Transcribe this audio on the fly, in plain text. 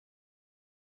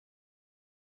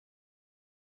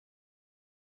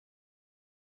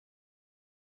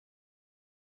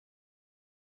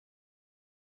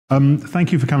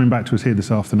Thank you for coming back to us here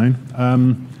this afternoon.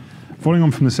 Following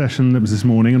on from the session that was this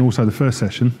morning and also the first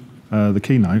session, the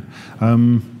keynote,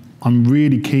 I'm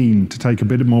really keen to take a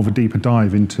bit more of a deeper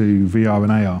dive into VR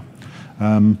and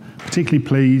AR. Particularly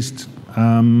pleased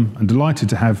and delighted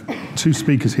to have two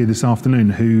speakers here this afternoon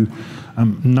who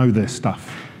know their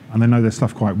stuff, and they know their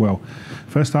stuff quite well.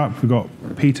 First up, we've got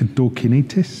Peter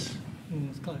Daukintis.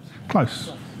 It's close.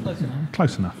 Close. Close enough.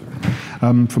 Close enough.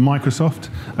 From Microsoft.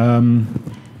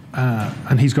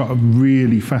 And he's got a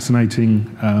really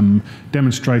fascinating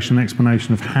demonstration,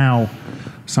 explanation of how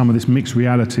some of this mixed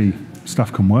reality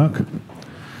stuff can work.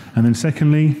 And then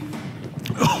secondly,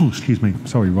 excuse me,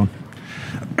 sorry Ron,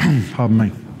 pardon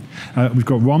me. We've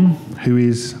got Ron, who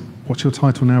is, what's your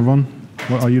title now, Ron?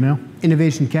 What are you now?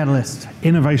 Innovation Catalyst.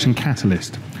 Innovation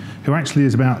Catalyst, who actually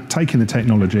is about taking the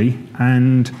technology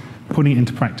and putting it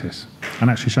into practice and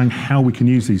actually showing how we can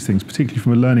use these things, particularly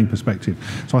from a learning perspective.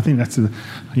 So I think that's,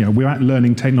 we're at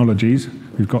learning technologies,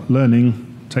 we've got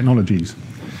learning technologies,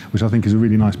 which I think is a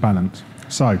really nice balance.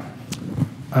 So,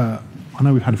 I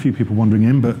know we've had a few people wandering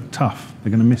in, but tough, they're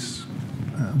going to miss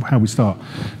how we start.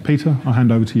 Peter, I'll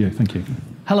hand over to you, thank you.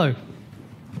 Hello,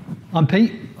 I'm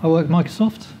Pete, I work at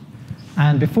Microsoft,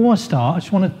 and before I start, I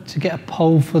just wanted to get a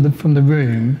poll from the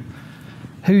room.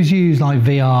 Who's used like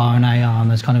VR and AR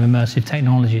and those kind of immersive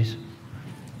technologies?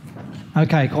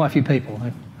 Okay, quite a few people.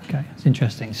 Okay, it's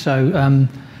interesting. So I'm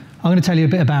going to tell you a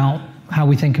bit about how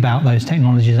we think about those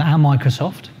technologies at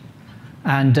Microsoft.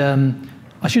 And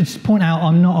I should point out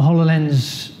I'm not a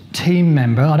HoloLens team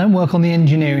member. I don't work on the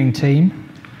engineering team.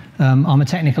 I'm a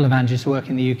technical evangelist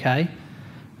working in the UK.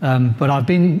 But I've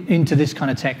been into this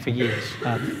kind of tech for years.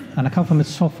 And I come from a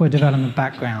software development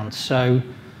background. So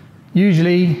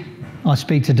usually I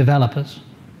speak to developers.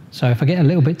 So if I get a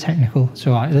little bit technical, it's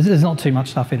all right. There's not too much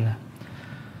stuff in there.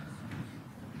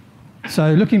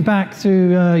 So looking back through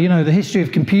the history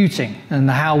of computing and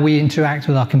how we interact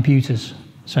with our computers.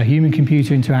 So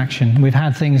human-computer interaction. We've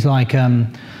had things like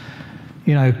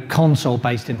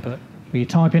console-based input, where you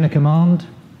type in a command.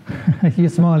 You're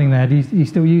smiling there. Are you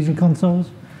still using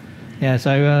consoles? Yeah,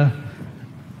 so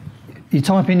you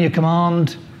type in your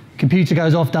command, computer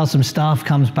goes off, does some stuff,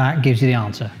 comes back, gives you the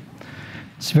answer.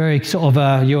 It's very sort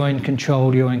of you're in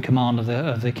control, you're in command of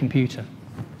the computer.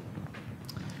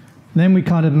 Then we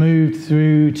kind of moved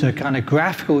through to kind of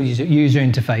graphical user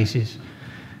interfaces.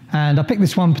 And I picked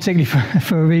this one particularly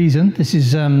for a reason. This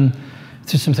is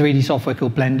through some 3D software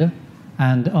called Blender.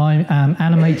 And I am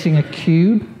animating a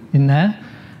cube in there.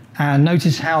 And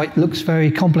notice how it looks very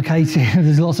complicated.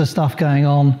 There's lots of stuff going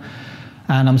on.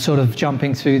 And I'm sort of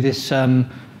jumping through this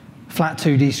flat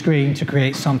 2D screen to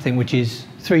create something which is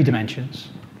 3 dimensions,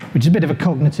 which is a bit of a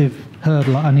cognitive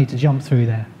hurdle I need to jump through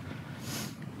there.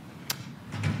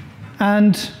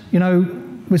 And,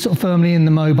 we're sort of firmly in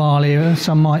the mobile era.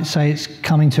 Some might say it's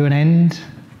coming to an end.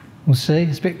 We'll see.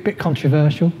 It's a bit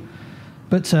controversial.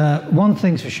 But one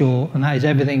thing's for sure, and that is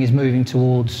everything is moving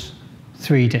towards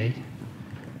 3D.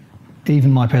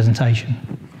 Even my presentation,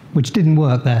 which didn't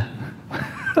work there.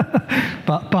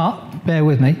 but bear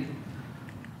with me,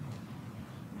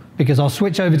 because I'll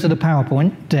switch over to the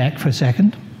PowerPoint deck for a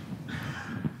second.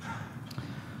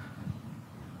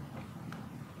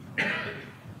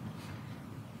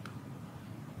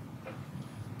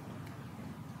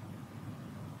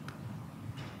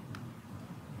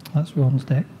 That's Ron's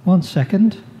deck. 1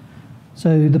 second.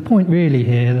 So the point really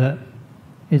here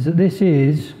is that this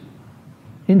is,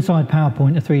 inside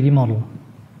PowerPoint, a 3D model,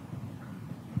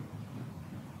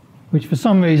 which for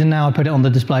some reason now I put it on the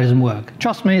display doesn't work.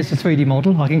 Trust me, it's a 3D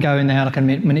model. I can go in there, I can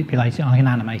manipulate it, I can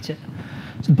animate it.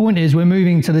 So the point is we're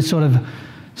moving to this sort of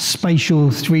spatial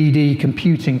 3D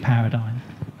computing paradigm.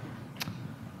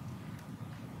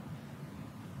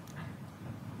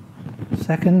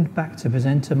 Second, back to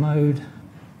presenter mode.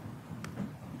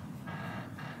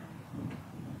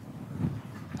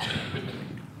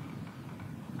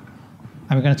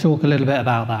 And we're going to talk a little bit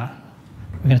about that.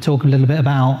 We're going to talk a little bit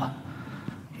about,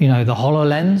 the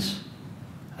HoloLens.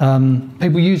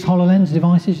 People use HoloLens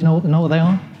devices, know what they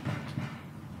are?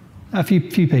 A few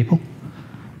people.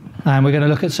 And we're going to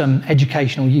look at some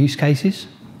educational use cases.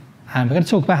 And we're going to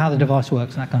talk about how the device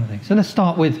works and that kind of thing. So let's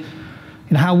start with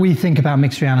how we think about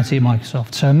mixed reality at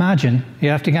Microsoft. So imagine,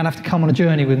 you're going to have to come on a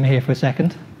journey with me here for a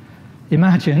second.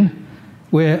 Imagine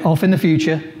we're off in the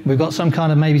future. We've got some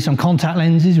kind of maybe some contact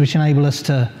lenses which enable us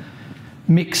to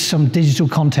mix some digital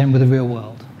content with the real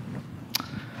world.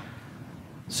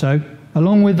 So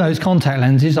along with those contact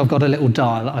lenses, I've got a little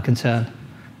dial that I can turn.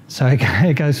 So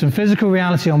it goes from physical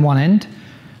reality on one end,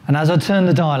 and as I turn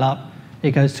the dial up,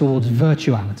 it goes towards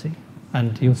virtuality.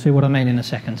 And you'll see what I mean in a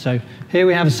second. So here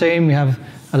we have a scene, we have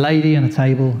a lady and a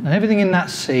table, and everything in that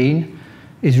scene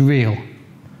is real.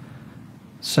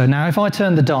 So now if I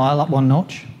turn the dial up one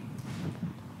notch,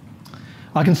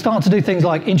 I can start to do things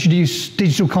like introduce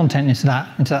digital content into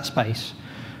that space.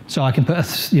 So I can put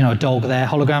a dog there,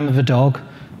 hologram of a dog.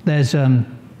 There's a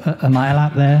mail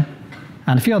app there,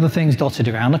 and a few other things dotted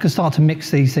around. I can start to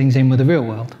mix these things in with the real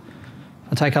world.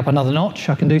 I take up another notch,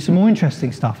 I can do some more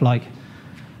interesting stuff, like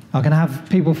I can have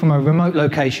people from a remote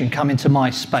location come into my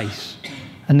space,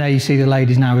 and there you see the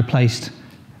lady's now replaced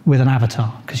with an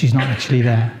avatar, because she's not actually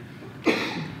there.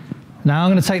 Now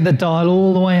I'm going to take the dial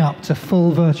all the way up to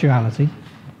full virtuality,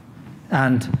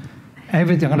 and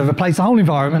everything, I'm going to replace the whole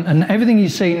environment, and everything you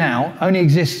see now only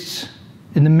exists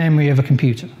in the memory of a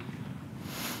computer.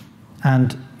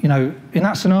 And, in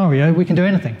that scenario, we can do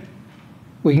anything.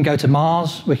 We can go to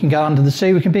Mars, we can go under the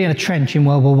sea, we can be in a trench in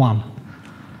World War I.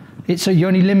 You're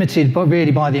only limited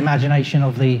really by the imagination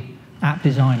of the app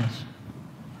designers.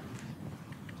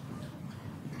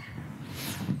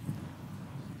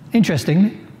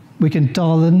 Interestingly, we can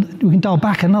dial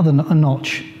back a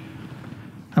notch,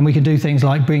 and we can do things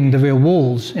like bring the real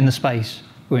walls in the space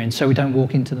we're in, so we don't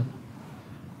walk into them.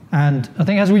 And I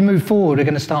think as we move forward, we're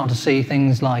going to start to see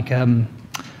things like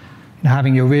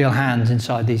having your real hands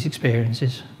inside these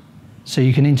experiences, so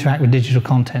you can interact with digital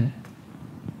content.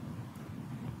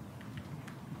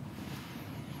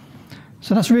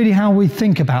 So that's really how we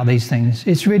think about these things.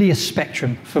 It's really a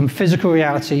spectrum from physical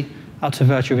reality up to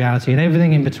virtual reality and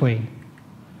everything in between.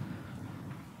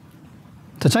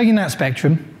 So taking that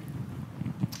spectrum,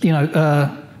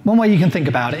 one way you can think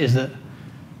about it is that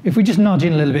if we just nudge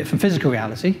in a little bit from physical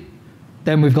reality,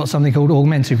 then we've got something called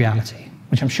augmented reality,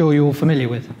 which I'm sure you're all familiar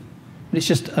with. It's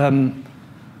just, you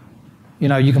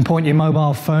can point your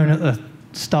mobile phone at the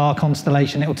star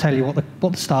constellation, it'll tell you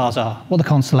what the stars are, what the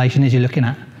constellation is you're looking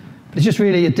at. But it's just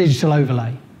really a digital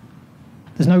overlay.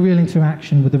 There's no real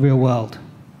interaction with the real world.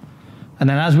 And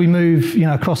then as we move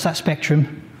across that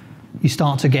spectrum, you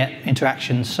start to get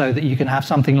interactions, so that you can have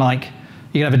something like,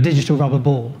 you can have a digital rubber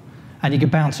ball, and you can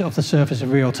bounce it off the surface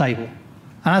of a real table.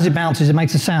 And as it bounces, it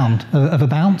makes a sound of a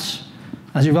bounce.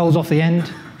 As it rolls off the end,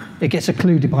 it gets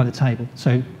occluded by the table.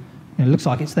 So it looks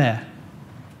like it's there.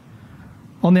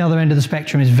 On the other end of the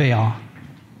spectrum is VR.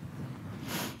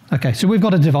 Okay, so we've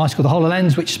got a device called the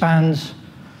HoloLens, which spans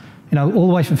all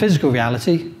the way from physical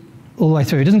reality all the way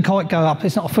through. It doesn't quite go up,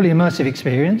 it's not a fully immersive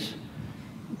experience.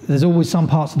 There's always some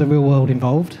parts of the real world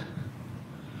involved.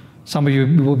 Some of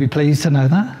you will be pleased to know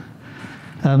that.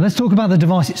 Let's talk about the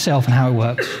device itself and how it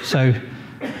works. So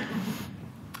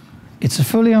it's a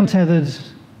fully untethered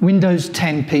Windows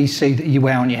 10 PC that you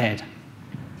wear on your head.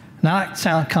 Now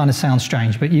that kind of sounds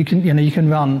strange, but you can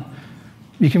run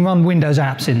Windows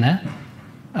apps in there,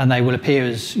 and they will appear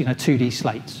as 2D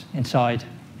slates inside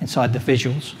the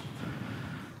visuals.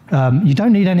 You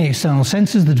don't need any external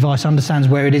sensors. The device understands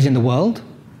where it is in the world,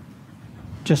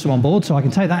 just on board. So I can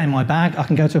take that in my bag. I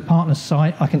can go to a partner's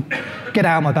site. I can get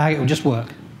out of my bag. It will just work.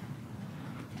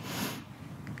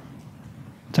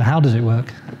 So how does it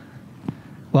work?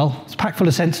 Well, it's packed full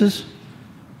of sensors.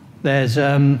 There's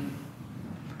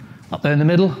up there in the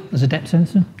middle, there's a depth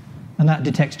sensor, and that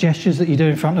detects gestures that you do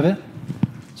in front of it.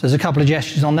 So there's a couple of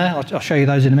gestures on there. I'll show you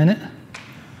those in a minute.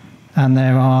 And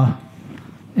there are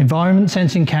environment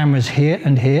sensing cameras here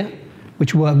and here,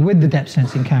 which work with the depth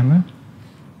sensing camera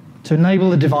to enable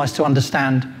the device to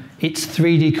understand its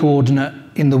 3D coordinate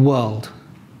in the world.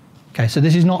 Okay, so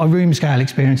this is not a room scale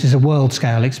experience, it's a world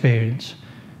scale experience.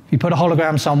 If you put a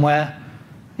hologram somewhere,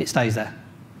 it stays there.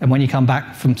 And when you come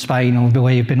back from Spain or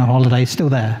where you've been on holiday, it's still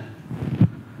there.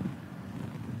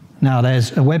 Now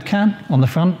there's a webcam on the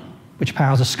front, which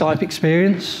powers a Skype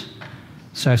experience.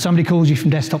 So if somebody calls you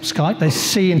from desktop Skype, they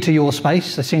see into your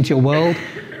space, they see into your world,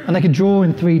 and they can draw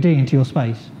in 3D into your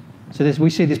space. So we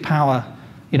see this power,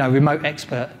 remote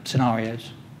expert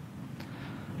scenarios.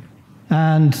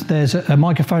 And there's a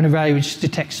microphone array which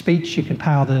detects speech. You can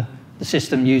power the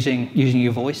system using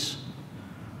your voice.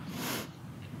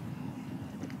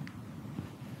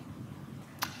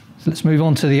 So let's move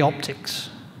on to the optics.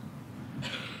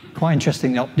 Quite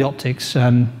interesting, the optics.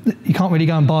 You can't really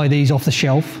go and buy these off the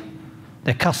shelf.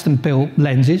 They're custom-built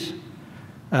lenses.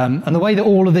 And the way that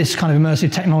all of this kind of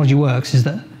immersive technology works is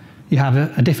that you have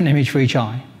a different image for each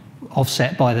eye,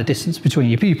 offset by the distance between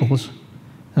your pupils.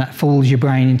 And that fools your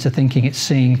brain into thinking it's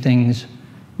seeing things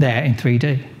there in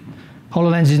 3D.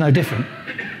 HoloLens is no different.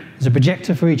 There's a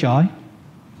projector for each eye,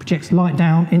 projects light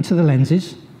down into the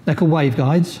lenses. They're called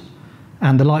waveguides.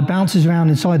 And the light bounces around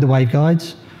inside the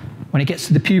waveguides. When it gets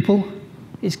to the pupil,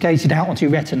 it's gated out onto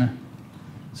your retina.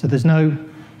 So there's no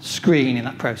screen in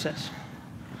that process.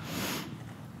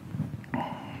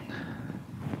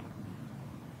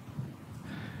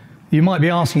 You might be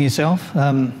asking yourself,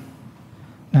 now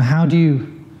how do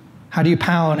you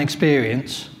power an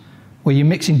experience where you're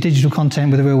mixing digital content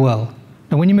with the real world?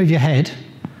 Now, when you move your head,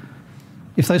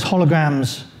 if those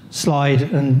holograms slide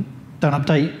and don't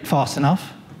update fast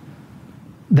enough,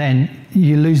 then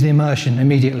you lose the immersion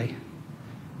immediately.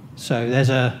 So there's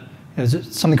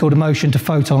something called emotion to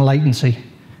photon latency.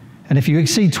 And if you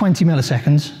exceed 20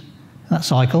 milliseconds, that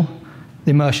cycle,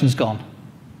 the immersion's gone.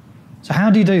 So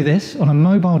how do you do this on a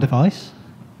mobile device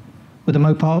with a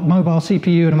mobile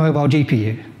CPU and a mobile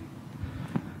GPU?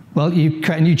 Well, you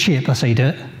create a new chip, that's how you do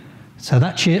it. So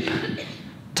that chip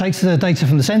takes the data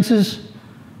from the sensors,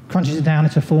 crunches it down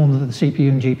into a form that the CPU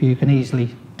and GPU can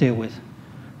easily deal with.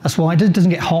 That's why it doesn't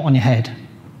get hot on your head,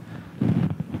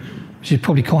 which is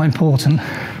probably quite important.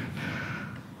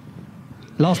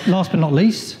 Last but not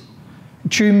least,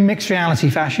 true mixed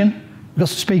reality fashion, we've got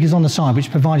some speakers on the side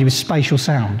which provide you with spatial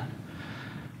sound.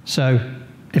 So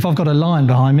if I've got a lion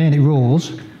behind me and it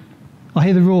roars, I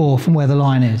hear the roar from where the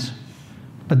lion is.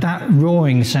 But that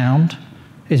roaring sound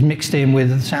is mixed in with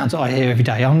the sounds that I hear every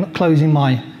day. I'm not closing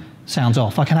my sounds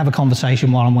off. I can have a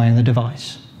conversation while I'm wearing the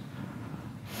device.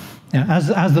 You know,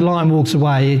 as the lion walks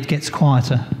away, it gets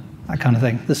quieter, that kind of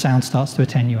thing. The sound starts to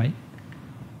attenuate.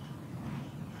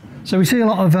 So we see a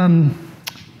lot of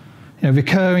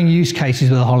recurring use cases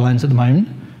with the HoloLens at the moment.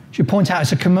 I should point out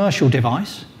it's a commercial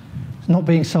device. It's not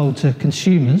being sold to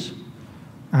consumers,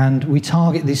 and we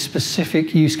target these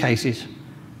specific use cases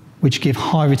which give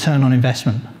high return on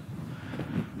investment.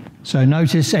 So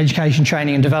notice education,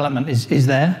 training and development is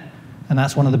there, and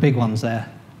that's one of the big ones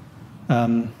there.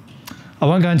 I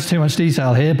won't go into too much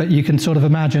detail here, but you can sort of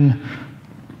imagine,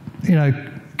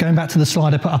 going back to the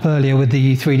slide I put up earlier with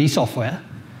the 3D software,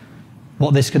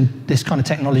 what this kind of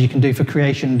technology can do for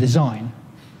creation and design,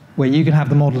 where you can have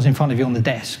the models in front of you on the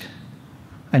desk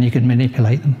and you can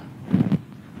manipulate them.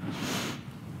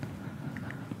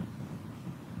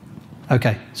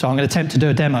 Okay, so I'm going to attempt to do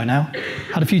a demo now.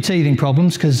 Had a few teething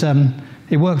problems because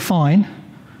it worked fine,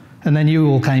 and then you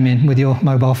all came in with your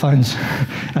mobile phones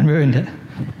and ruined it.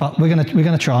 But we're going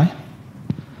to try.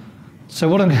 So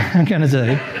what I'm going to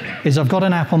do is I've got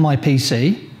an app on my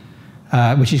PC,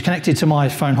 which is connected to my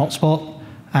phone hotspot,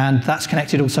 and that's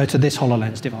connected also to this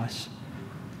HoloLens device.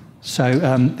 So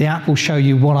the app will show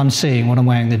you what I'm seeing when I'm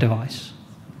wearing the device.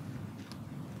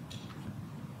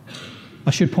 I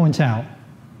should point out,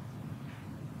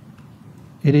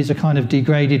 it is a kind of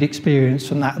degraded experience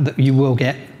from that you will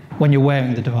get when you're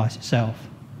wearing the device itself.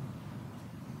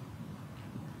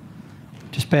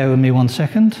 Just bear with me 1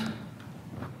 second.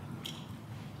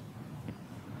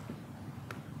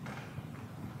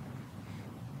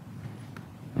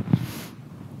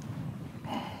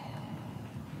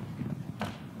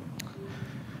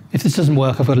 If this doesn't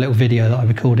work, I've got a little video that I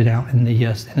recorded out in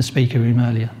the speaker room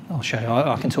earlier. I'll show you.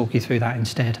 I can talk you through that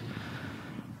instead.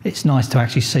 It's nice to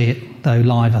actually see it, though,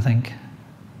 live, I think.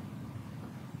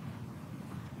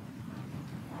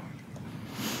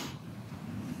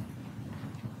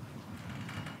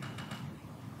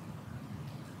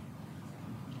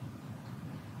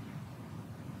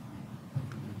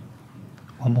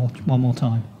 One more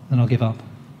time, then I'll give up.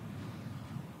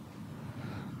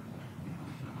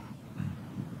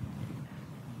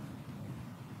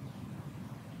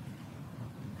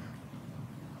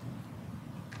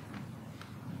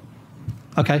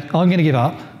 Okay, I'm going to give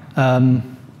up,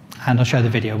 and I'll show the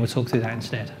video, and we'll talk through that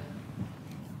instead.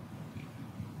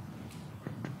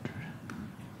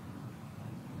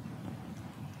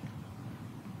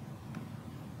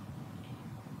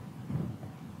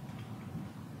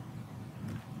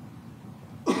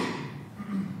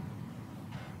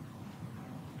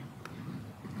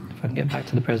 If I can get back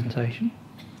to the presentation.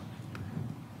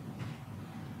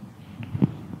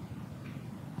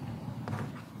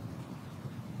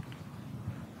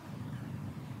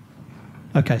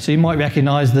 Okay, so you might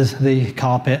recognise the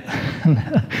carpet and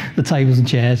the tables and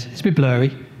chairs. It's a bit blurry.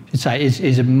 I should say it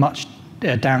is a much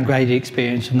downgraded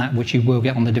experience from that which you will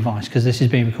get on the device, because this is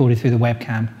being recorded through the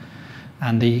webcam,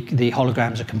 and the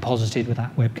holograms are composited with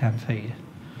that webcam feed.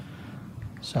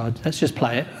 So let's just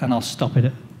play it, and I'll stop it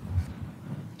at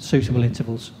suitable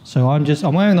intervals. So I'm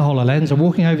wearing the HoloLens. I'm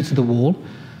walking over to the wall.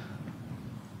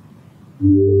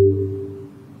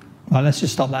 Right, let's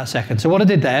just stop that a second. So what I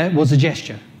did there was a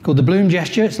gesture called the bloom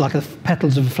gesture. It's like the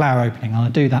petals of a flower opening. And I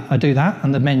do that,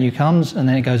 and the menu comes, and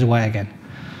then it goes away again.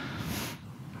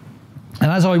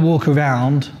 And as I walk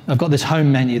around, I've got this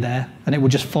home menu there, and it will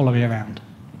just follow me around.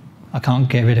 I can't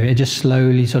get rid of it. It just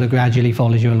slowly, sort of gradually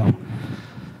follows you along.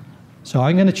 So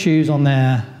I'm going to choose on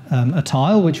there a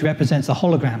tile which represents the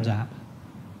Holograms app.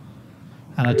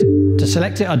 And to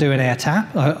select it, I do an air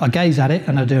tap. I gaze at it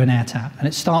and I do an air tap, and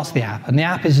it starts the app. And the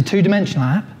app is a two-dimensional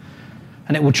app,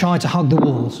 and it will try to hug the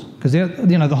walls because the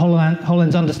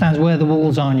HoloLens understands where the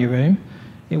walls are in your room.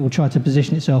 It will try to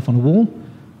position itself on a wall.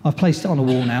 I've placed it on a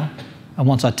wall now, and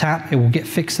once I tap, it will get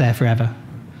fixed there forever.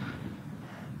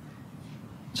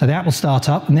 So the app will start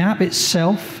up, and the app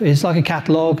itself is like a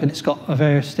catalogue, and it's got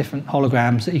various different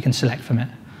holograms that you can select from it.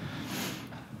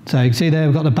 So you can see there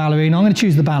we've got the ballerina. I'm going to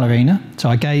choose the ballerina. So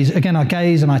I gaze and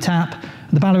I tap,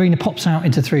 and the ballerina pops out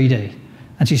into 3D,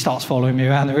 and she starts following me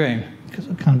around the room, because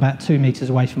I'm kind of about 2 meters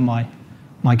away from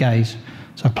my gaze.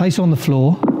 So I place her on the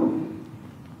floor.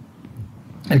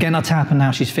 Again, I tap, and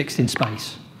now she's fixed in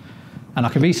space. And I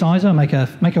can resize her, make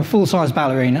her a full-size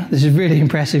ballerina. This is really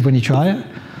impressive when you try it.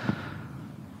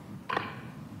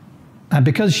 And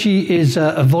because she is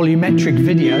a volumetric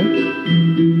video,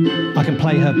 I can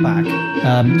play her back.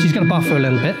 She's going to buffer a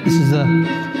little bit. This is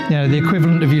the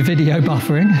equivalent of your video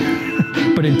buffering,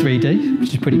 but in 3D,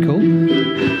 which is pretty cool.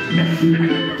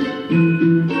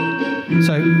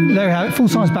 So there we have it,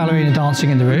 full-size ballerina dancing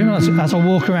in the room. As I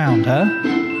walk around her,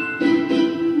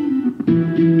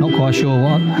 not quite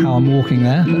sure how I'm walking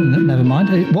there, but never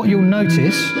mind. What you'll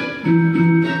notice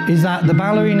is that the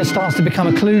ballerina starts to become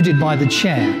occluded by the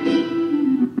chair.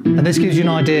 And this gives you an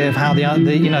idea of how the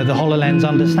HoloLens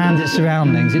understands its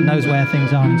surroundings. It knows where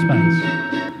things are in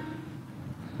space.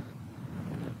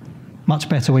 Much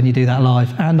better when you do that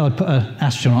live. And I'd put an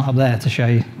astronaut up there to show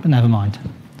you, but never mind.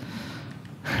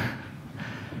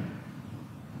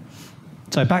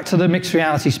 So back to the mixed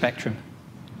reality spectrum.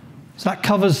 So that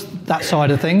covers that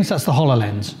side of things. That's the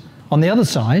HoloLens. On the other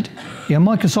side,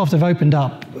 Microsoft have opened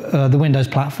up the Windows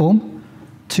platform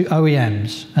to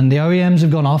OEMs. And the OEMs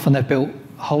have gone off and they've built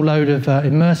a whole load of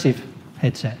immersive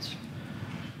headsets.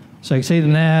 So you can see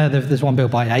them there. There's one built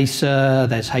by Acer,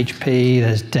 there's HP,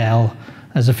 there's Dell,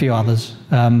 there's a few others.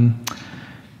 But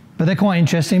they're quite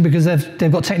interesting because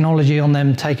they've got technology on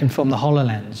them taken from the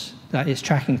HoloLens. That is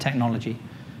tracking technology.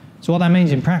 So what that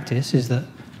means in practice is that,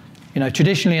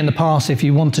 traditionally in the past, if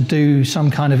you want to do some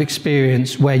kind of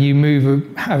experience where you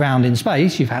move around in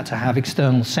space, you've had to have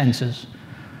external sensors.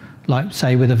 Like,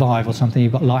 say, with a Vive or something,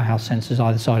 you've got lighthouse sensors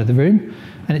either side of the room,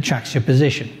 and it tracks your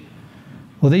position.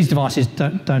 Well, these devices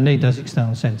don't need those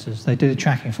external sensors. They do the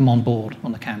tracking from on board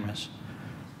on the cameras.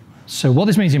 So what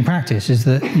this means in practice is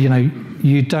that,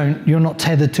 you're not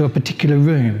tethered to a particular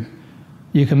room.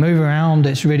 You can move around.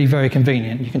 It's really very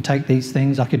convenient. You can take these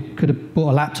things. I could have brought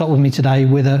a laptop with me today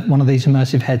with one of these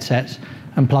immersive headsets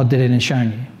and plugged it in and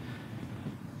shown you.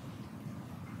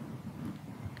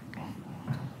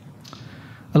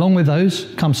 Along with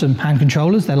those come some hand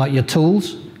controllers. They're like your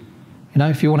tools.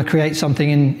 If you want to create something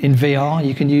in VR,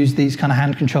 you can use these kind of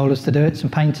hand controllers to do it, some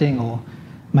painting or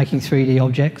making 3D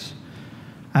objects.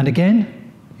 And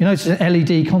again, it's an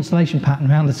LED constellation pattern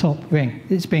around the top ring.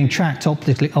 It's being tracked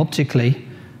optically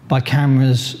by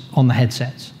cameras on the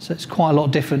headsets. So it's quite a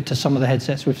lot different to some of the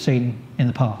headsets we've seen in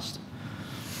the past.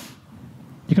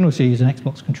 You can also use an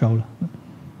Xbox controller.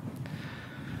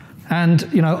 And,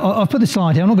 I've put this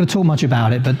slide here. I'm not going to talk much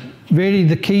about it, but really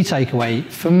the key takeaway,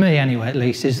 for me anyway at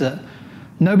least, is that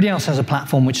nobody else has a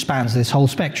platform which spans this whole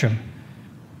spectrum.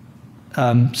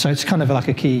 So it's kind of like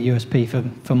a key USP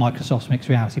for Microsoft's mixed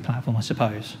reality platform, I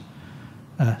suppose.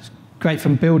 It's great for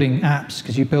building apps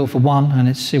because you build for one and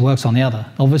it works on the other.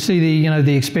 Obviously,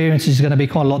 the experience is going to be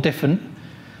quite a lot different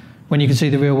when you can see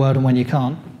the real world and when you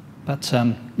can't, but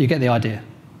you get the idea.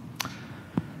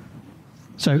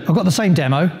 So I've got the same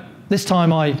demo. This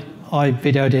time I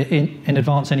videoed it in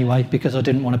advance anyway because I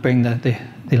didn't want to bring the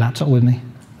laptop with me.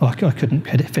 I couldn't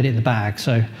fit it in the bag,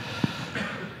 so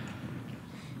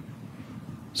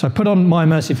I put on my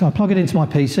immersive, I plug it into my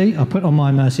PC, I put on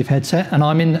my immersive headset, and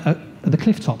I'm in the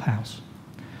Clifftop house,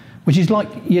 which is like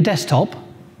your desktop,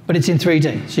 but it's in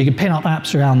 3D. So you can pin up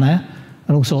apps around there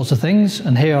and all sorts of things.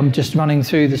 And here I'm just running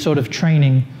through the sort of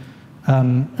training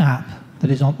app that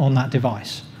is on that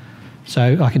device.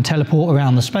 So I can teleport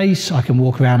around the space, I can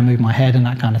walk around and move my head and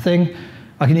that kind of thing.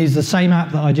 I can use the same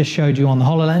app that I just showed you on the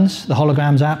HoloLens, the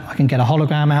holograms app. I can get a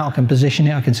hologram out, I can position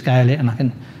it, I can scale it, and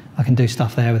I can do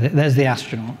stuff there with it. There's the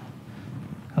astronaut.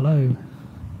 Hello.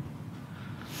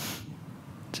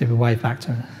 See if we wave back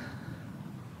to it.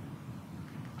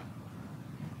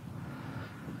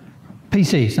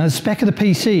 PCs. Now the spec of the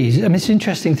PCs, it's an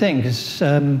interesting thing because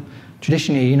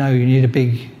traditionally, you need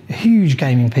a huge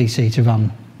gaming PC to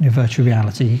run your virtual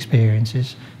reality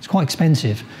experiences. It's quite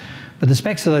expensive, but the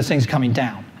specs of those things are coming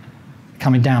down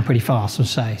pretty fast, I'll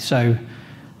say. So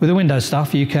with the Windows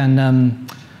stuff, you can,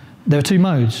 there are two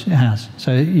modes it has.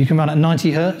 So you can run at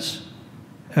 90 hertz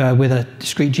with a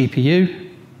discrete GPU,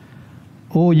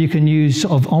 or you can use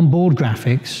sort of onboard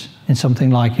graphics in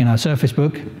something like, Surface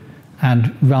Book,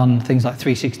 and run things like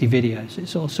 360 videos. It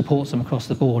sort of supports them across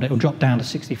the board. It will drop down to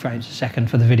 60 frames a second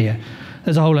for the video.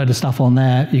 There's a whole load of stuff on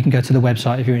there. You can go to the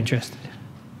website if you're interested.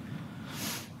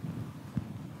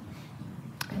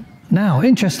 Now,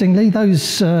 interestingly,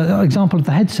 those example of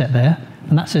the headset there,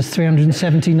 and that says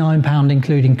 £379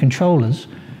 including controllers,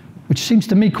 which seems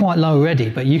to me quite low already,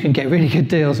 but you can get really good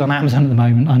deals on Amazon at the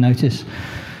moment, I notice.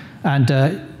 And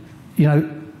the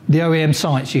OEM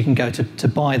sites you can go to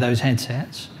buy those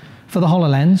headsets. For the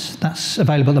HoloLens, that's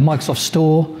available at the Microsoft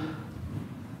Store.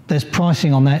 There's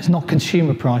pricing on there. It's not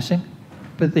consumer pricing,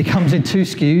 but it comes in 2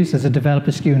 SKUs. There's a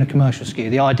developer SKU and a commercial SKU.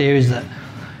 The idea is that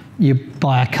you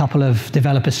buy a couple of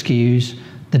developer SKUs,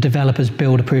 the developers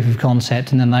build a proof of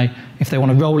concept, and then if they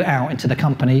want to roll it out into the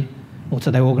company or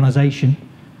to their organization,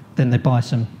 then they buy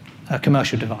some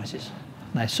commercial devices.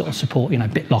 They sort of support,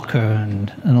 BitLocker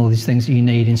and all these things that you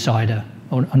need inside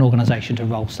an organization to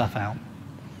roll stuff out.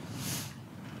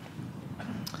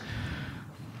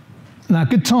 Now,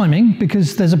 good timing,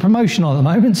 because there's a promotion on at the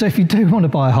moment, so if you do want to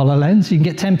buy a HoloLens, you can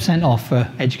get 10% off for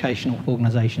educational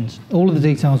organisations. All of the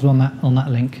details are on that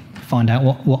link to find out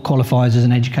what qualifies as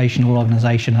an educational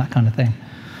organisation, that kind of thing.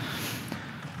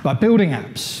 But building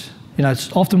apps,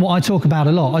 it's often what I talk about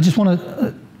a lot. I just want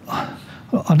to,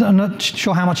 I'm not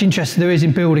sure how much interest there is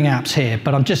in building apps here,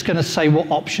 but I'm just going to say what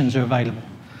options are available.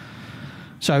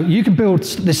 So you can build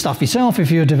this stuff yourself.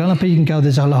 If you're a developer, you can go,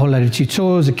 there's a whole load of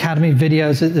tutorials, academy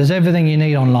videos, there's everything you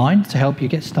need online to help you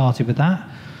get started with that.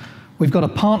 We've got a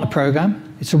partner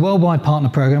program. It's a worldwide partner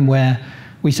program where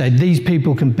we say these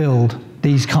people can build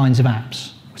these kinds of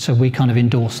apps. So we kind of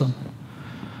endorse them.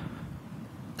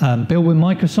 Build with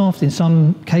Microsoft. In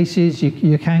some cases,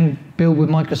 you can build with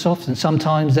Microsoft, and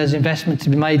sometimes there's investment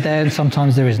to be made there, and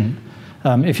sometimes there isn't.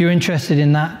 If you're interested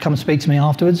in that, come speak to me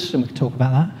afterwards, and we can talk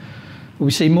about that. We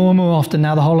see more and more often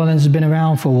now the HoloLens has been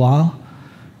around for a while.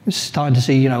 We're starting to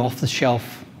see,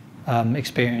 off-the-shelf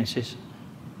experiences,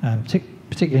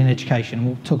 particularly in education.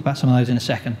 We'll talk about some of those in a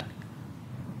second.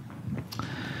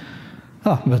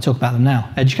 I'm going to talk about them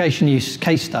now. Education use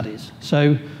case studies.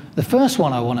 So the first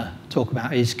one I want to talk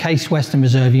about is Case Western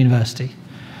Reserve University.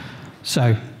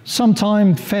 So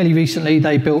sometime fairly recently,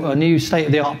 they built a new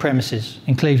state-of-the-art premises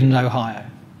in Cleveland, Ohio.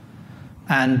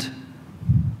 And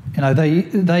they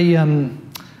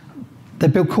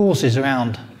build courses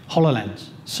around HoloLens.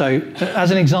 So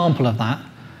as an example of that,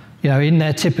 in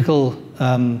their typical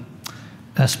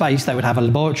space, they would have a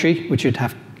laboratory, which would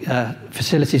have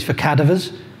facilities for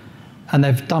cadavers, and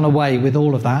they've done away with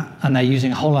all of that, and they're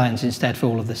using HoloLens instead for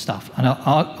all of this stuff. And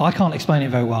I can't explain it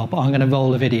very well, but I'm going to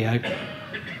roll a video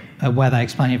where they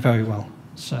explain it very well.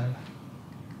 So.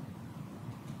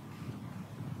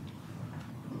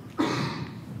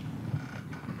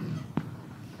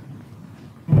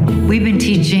 We've been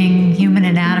teaching human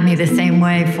anatomy the same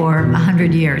way for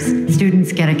 100 years.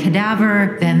 Students get a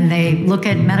cadaver, then they look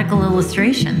at medical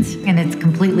illustrations, and it's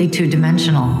completely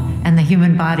two-dimensional, and the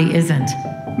human body isn't.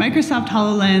 Microsoft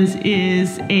HoloLens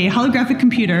is a holographic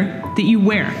computer that you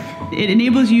wear. It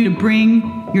enables you to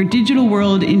bring your digital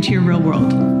world into your real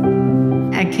world.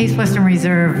 At Case Western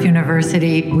Reserve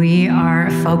University, we are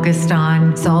focused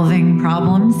on solving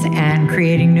problems and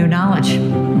creating new knowledge.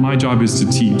 My job is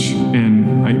to teach,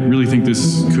 and I really think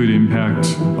this could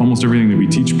impact almost everything that we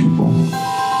teach people.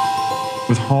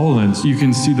 With HoloLens, you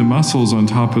can see the muscles on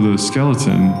top of the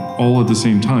skeleton all at the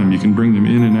same time. You can bring them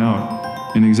in and out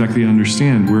and exactly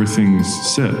understand where things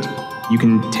sit. You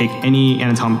can take any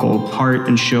anatomical part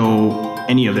and show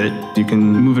any of it. You can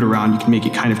move it around, you can make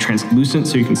it kind of translucent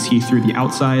so you can see through the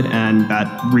outside, and that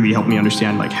really helped me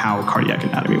understand how cardiac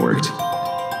anatomy worked.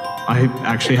 I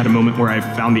actually had a moment where I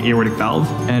found the aortic valve,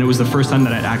 and it was the first time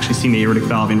that I'd actually seen the aortic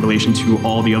valve in relation to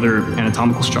all the other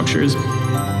anatomical structures.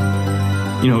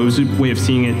 It was a way of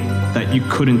seeing it that you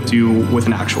couldn't do with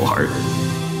an actual heart.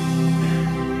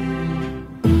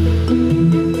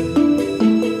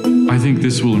 I think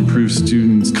this will improve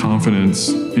students' confidence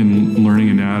in learning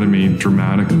anatomy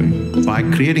dramatically. By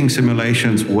creating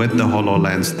simulations with the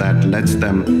HoloLens that lets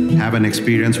them have an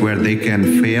experience where they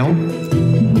can fail,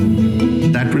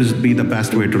 that would be the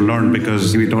best way to learn,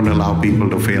 because we don't allow people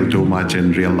to fail too much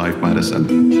in real-life medicine.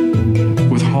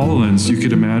 With HoloLens, you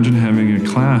could imagine having a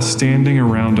class standing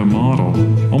around a model,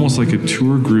 almost like a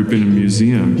tour group in a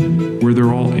museum, where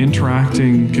they're all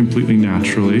interacting completely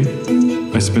naturally.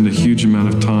 I spend a huge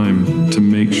amount of time to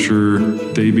make sure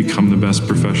they become the best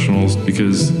professionals,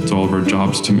 because it's all of our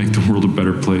jobs to make the world a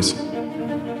better place.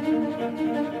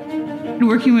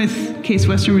 working with Case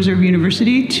Western Reserve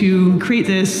University to create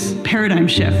this paradigm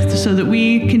shift so that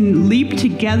we can leap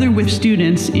together with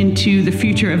students into the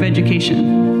future of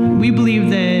education. We believe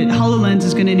that HoloLens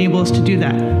is going to enable us to do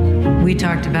that. We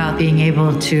talked about being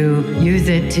able to use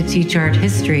it to teach art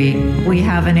history. We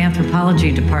have an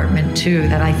anthropology department too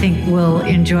that I think will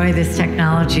enjoy this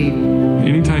technology.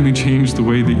 Anytime you change the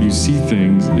way that you see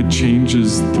things, it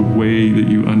changes the way that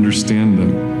you understand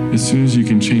them. As soon as you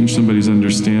can change somebody's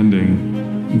understanding,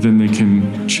 then they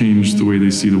can change the way they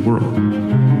see the world.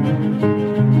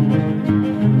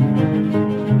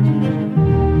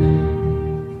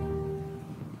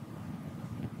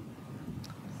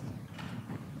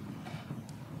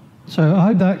 So I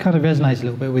hope that kind of resonates a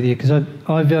little bit with you, because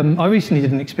I recently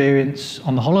did an experience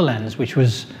on the HoloLens, which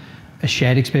was a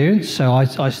shared experience. So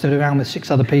I stood around with 6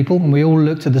 other people, and we all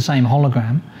looked at the same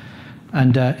hologram.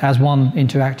 And as one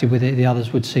interacted with it, the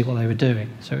others would see what they were doing.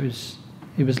 So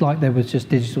it was like there was just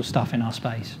digital stuff in our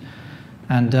space.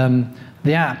 And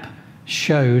the app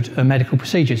showed a medical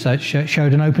procedure. So it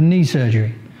showed an open knee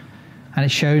surgery. And it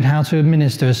showed how to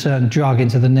administer a certain drug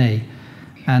into the knee.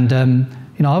 And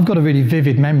you know, I've got a really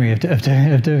vivid memory of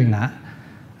doing that.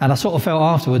 And I sort of felt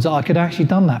afterwards that I could have actually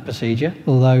done that procedure,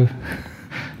 although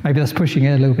maybe that's pushing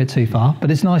it a little bit too far.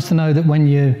 But it's nice to know that when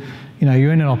you're in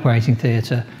an operating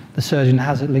theatre, the surgeon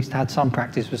has at least had some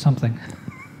practice with something.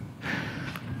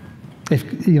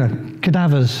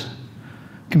 Cadavers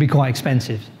can be quite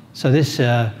expensive. So this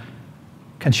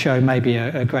can show maybe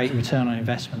a great return on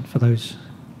investment for those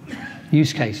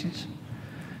use cases.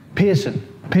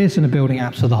 Pearson are building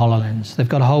apps for the HoloLens. They've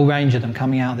got a whole range of them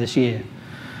coming out this year.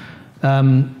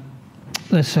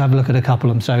 Let's have a look at a couple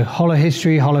of them. So Holo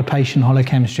History, Holo Patient, Holo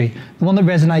Chemistry. The one that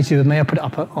resonated with me, I put it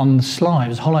up on the slide,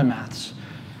 was Holo Maths.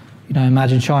 You know,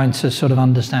 imagine trying to sort of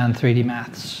understand 3D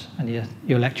maths, and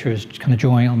your lecturer is kind of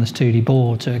drawing it on this 2D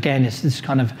board. So again, it's this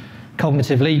kind of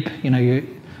cognitive leap. You know, you're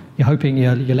hoping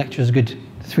your lecturer's a good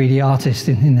 3D artist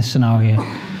in this scenario.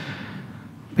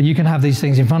 But you can have these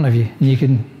things in front of you, and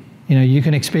you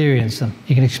can experience them.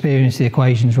 You can experience the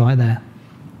equations right there.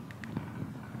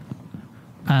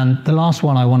 And the last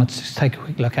one I wanted to take a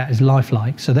quick look at is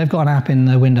Lifelike. So they've got an app in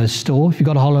the Windows Store. If you've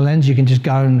got a HoloLens, you can just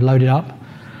go and load it up.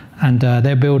 And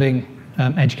they're building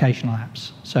educational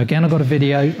apps. So again, I've got a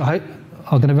video. I'm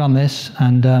going to run this,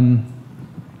 and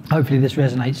hopefully this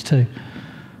resonates too.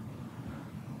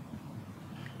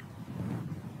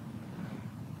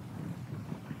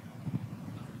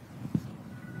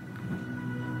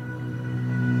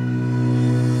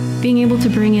 Being able to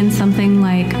bring in something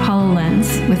like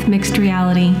HoloLens with mixed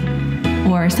reality,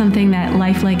 or something that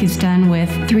Lifelike has done with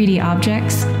 3D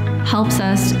objects, helps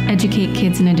us educate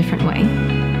kids in a different way.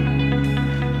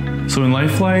 So in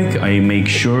Lifelike, I make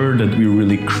sure that we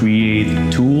really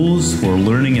create tools for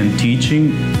learning and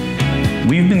teaching.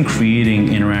 We've been creating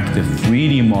interactive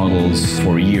 3D models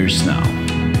for years now.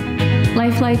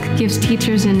 Lifelike gives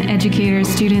teachers and educators,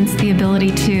 students, the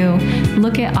ability to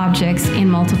look at objects in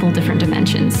multiple different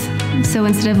dimensions. So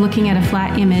instead of looking at a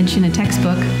flat image in a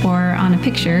textbook or on a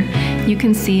picture, you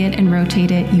can see it and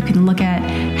rotate it. You can look at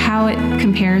how it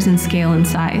compares in scale and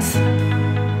size.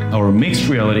 Our mixed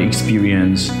reality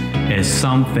experience is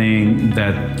something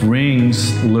that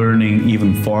brings learning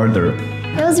even farther.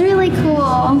 It was really cool.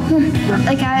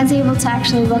 Like, I was able to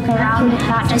actually look around and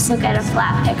not just look at a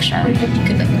flat picture. You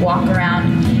could like walk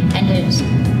around and it was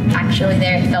actually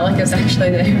there. It felt like it was actually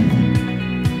there.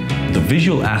 The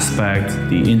visual aspect,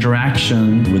 the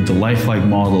interaction with the lifelike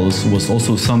models was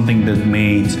also something that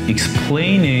made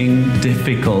explaining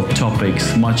difficult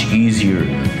topics much easier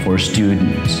for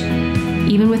students.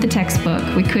 Even with the textbook,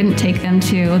 we couldn't take them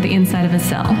to the inside of a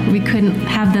cell. We couldn't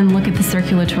have them look at the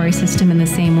circulatory system in the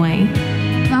same way.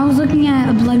 I was looking at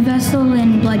a blood vessel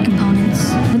and blood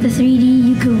components. With the 3D,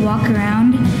 you could walk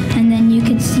around and then you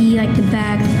could see like the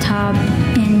back, the top,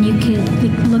 and you could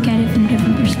look at it from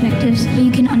different perspectives. So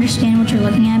you can understand what you're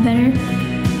looking at better.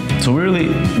 So we really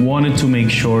wanted to make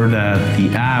sure that the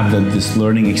app, that this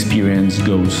learning experience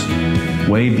goes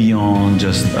way beyond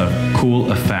just a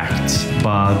cool effect,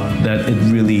 but that it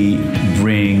really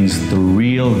brings the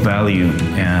real value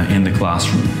in the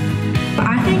classroom.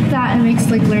 I think that it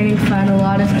makes like learning fun. A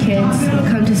lot of kids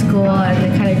come to school and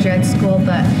they kind of dread school,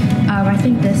 but I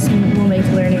think this will make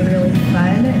learning really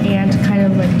fun and kind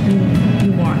of like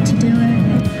you want to do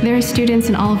it. There are students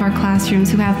in all of our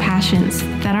classrooms who have passions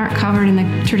that aren't covered in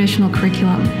the traditional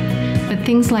curriculum. But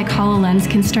things like HoloLens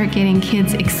can start getting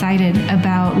kids excited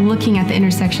about looking at the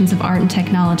intersections of art and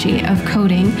technology, of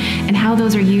coding, and how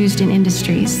those are used in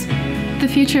industries. The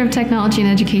future of technology and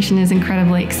education is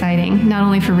incredibly exciting, not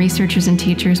only for researchers and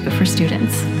teachers, but for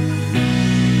students.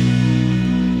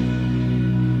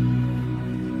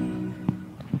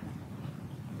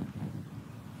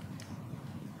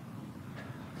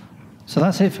 So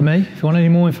that's it for me. If you want any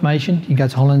more information, you can go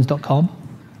to hololens.com.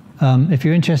 If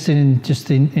you're interested in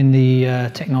just in the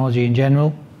technology in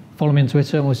general, follow me on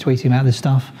Twitter. I'm always tweeting about this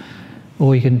stuff.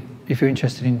 Or you can, if you're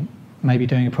interested in maybe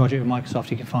doing a project with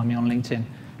Microsoft, you can find me on LinkedIn.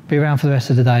 Be around for the rest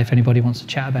of the day if anybody wants to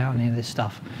chat about any of this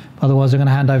stuff. Otherwise, I'm going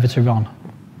to hand over to Ron.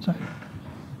 So.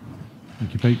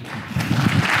 Thank you, Pete.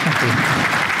 Thank you.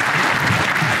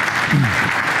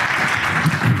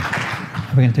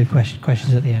 We're going to do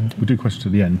questions at the end. We'll do questions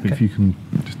at the end, but okay. if you can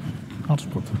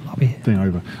just put the thing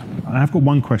over. I've got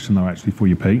one question though actually for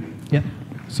you, Pete. Yep.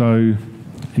 So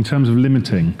in terms of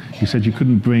limiting, you said you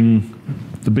couldn't bring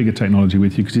the bigger technology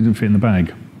with you because it didn't fit in the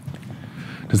bag.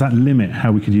 Does that limit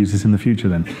how we could use this in the future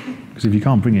then? Because if you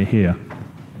can't bring it here.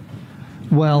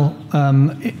 Well,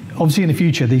 obviously in the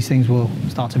future these things will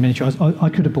start to miniaturize. I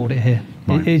could have brought it here.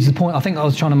 Right. It's the point. I think I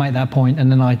was trying to make that point and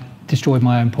then I destroyed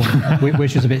my own point,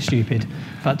 which is a bit stupid.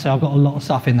 But I've got a lot of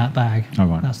stuff in that bag. Oh,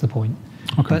 right. That's the point.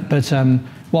 Okay. But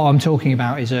what I'm talking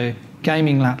about is a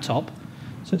gaming laptop.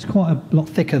 So it's quite a lot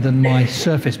thicker than my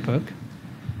Surface Book.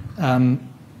 But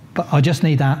I just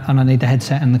need that and I need the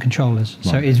headset and the controllers. Right.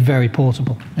 So it's very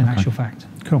portable in actual fact.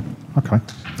 Cool. Okay.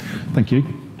 Thank you.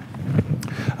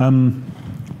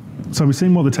 So we've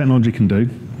seen what the technology can do.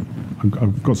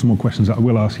 I've got some more questions that I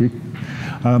will ask you.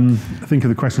 Think of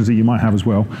the questions that you might have as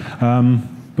well.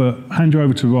 But hand you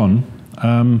over to Ron,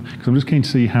 because I'm just keen to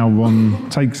see how Ron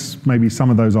takes maybe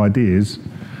some of those ideas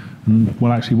and,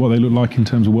 well, actually what they look like in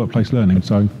terms of workplace learning.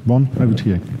 So, Ron, over to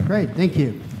you. Great, thank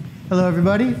you. Hello,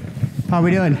 everybody. How are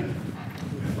we doing?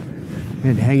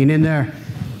 Good, hanging in there.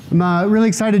 I'm really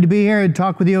excited to be here and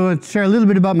talk with you, share a little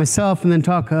bit about myself, and then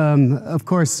talk, of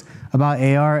course, about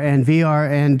AR and VR,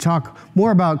 and talk more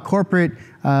about corporate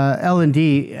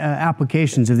L&D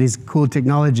applications of these cool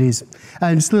technologies.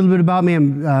 Just a little bit about me.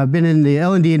 I've been in the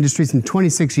L&D industry since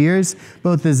 26 years,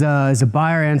 both as a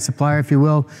buyer and supplier, if you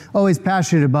will. Always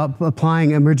passionate about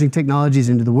applying emerging technologies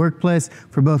into the workplace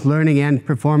for both learning and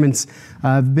performance.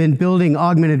 I've been building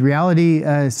augmented reality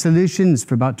solutions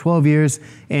for about 12 years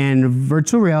and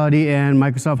virtual reality and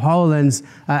Microsoft HoloLens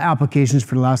applications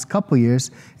for the last couple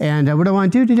years. And what I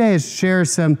want to do today is share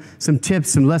some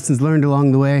tips, some lessons learned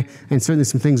along the way, and certainly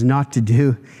some things not to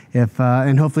do,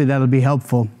 and hopefully that'll be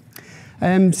helpful.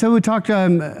 So we talked,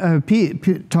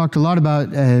 Pete talked a lot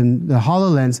about the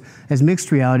HoloLens as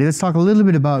mixed reality. Let's talk a little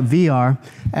bit about VR.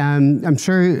 I'm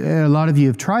sure a lot of you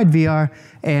have tried VR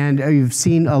and you've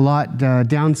seen a lot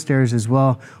downstairs as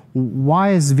well.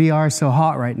 Why is VR so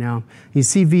hot right now? You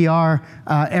see VR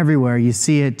everywhere. You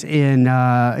see it in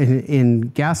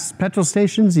petrol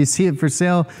stations. You see it for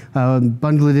sale.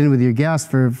 Bundle it in with your gas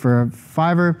for a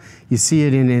 $5. You see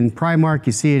it in Primark.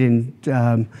 You see it in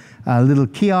little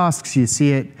kiosks. You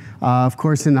see it, of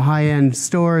course, in the high-end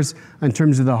stores in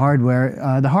terms of the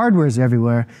hardware. The hardware is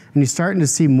everywhere, and you're starting to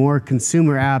see more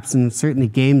consumer apps and certainly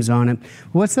games on it.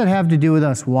 What's that have to do with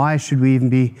us? Why should we even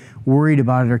be worried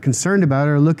about it or concerned about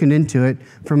it or looking into it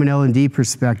from an L&D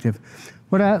perspective?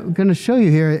 What I'm going to show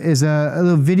you here is a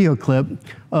little video clip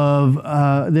of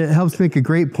that helps make a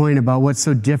great point about what's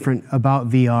so different about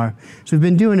VR. So we've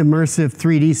been doing immersive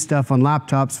 3D stuff on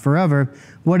laptops forever.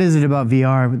 What is it about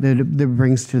VR that it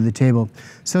brings to the table?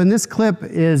 So in this clip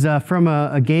is from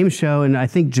a game show in, I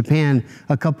think, Japan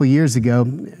a couple years ago.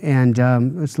 And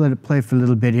let's let it play for a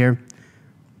little bit here.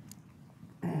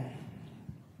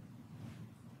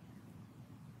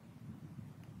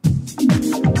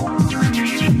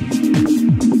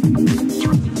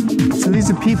 These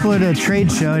are people at a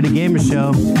trade show, at a gamer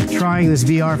show, trying this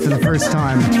VR for the first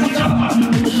time.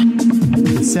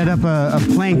 They set up a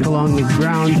plank along the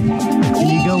ground,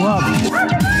 and you go up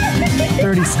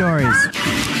 30 stories.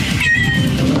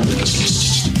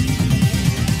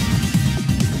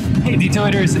 Hey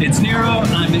D2iters, it's Nero,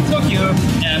 I'm in Tokyo,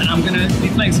 and I'm gonna be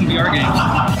playing some VR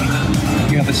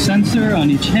games. You have a sensor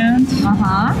on each hand. You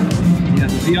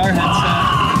have the VR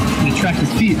headset, and it tracks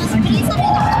his feet.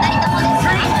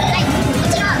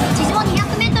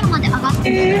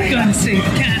 Gonna save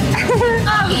the cat.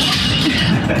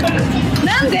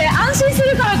 なんで安心す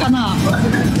るからかな。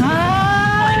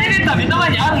エレベーター目の前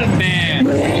にあるんで、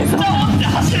それを持って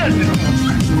走るんですよ。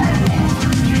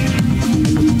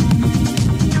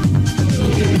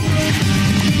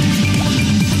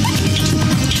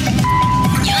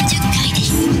40回です。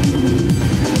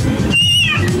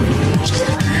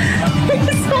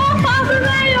そう危な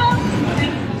いよ。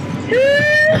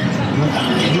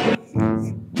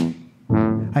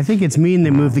I think it's mean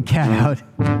they moved the cat out.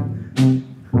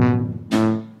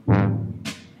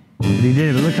 But he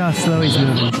did it. Look how slow he's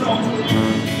moving.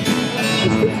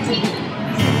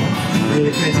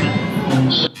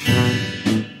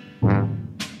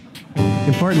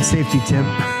 important safety tip.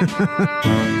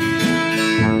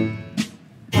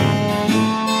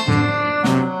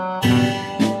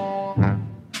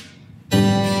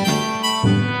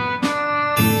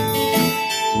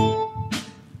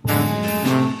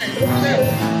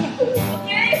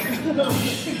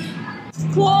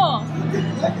 Cool.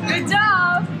 Good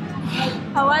job.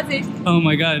 How was it? Oh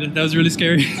my god, that was really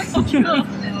scary.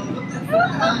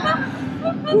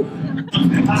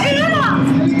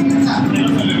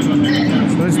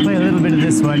 So let's play a little bit of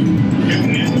this one.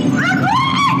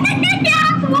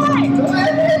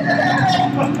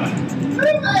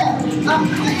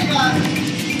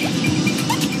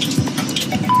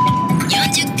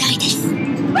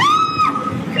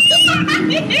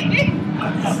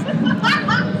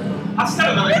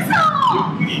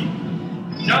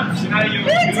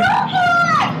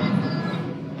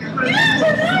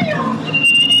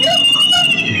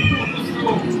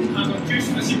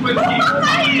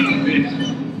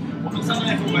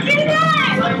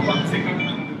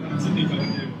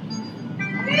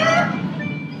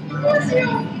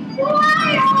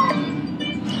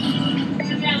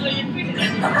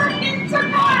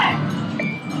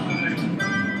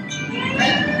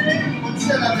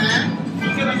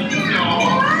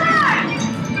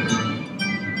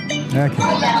 Okay.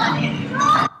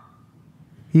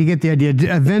 You get the idea.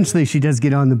 Eventually, she does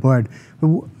get on the board.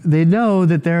 They know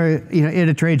that they're at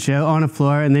a trade show on a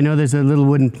floor, and they know there's a little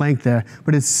wooden plank there.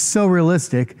 But it's so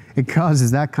realistic, it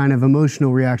causes that kind of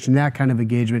emotional reaction, that kind of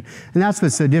engagement. And that's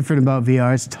what's so different about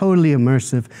VR. It's totally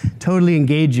immersive, totally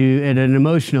engage you at an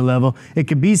emotional level. It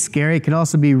can be scary. It can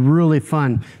also be really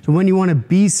fun. So when you want to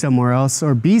be somewhere else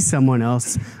or be someone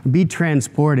else, be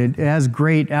transported, it has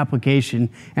great application,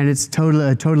 and it's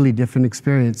a totally different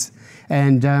experience.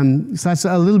 And so that's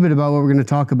a little bit about what we're going to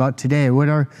talk about today. What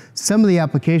are some of the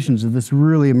applications of this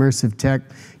really immersive tech?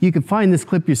 You can find this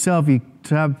clip yourself. You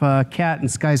type cat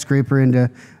and skyscraper and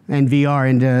VR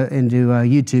into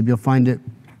YouTube. You'll find it.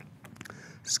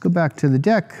 Let's go back to the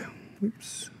deck.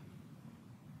 Oops.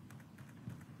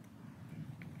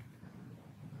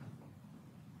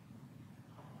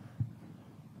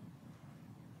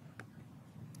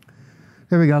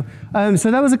 There we go. So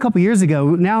that was a couple years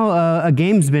ago. Now a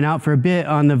game's been out for a bit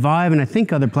on the Vive and I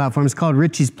think other platforms called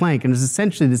Richie's Plank, and it's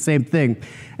essentially the same thing.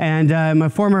 And my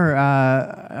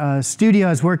former studio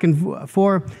I was working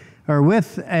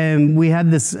with, and we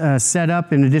had this set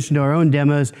up in addition to our own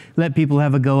demos, let people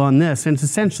have a go on this. And it's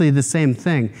essentially the same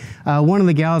thing. One of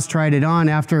the gals tried it on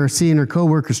after seeing her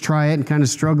coworkers try it and kind of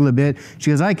struggle a bit. She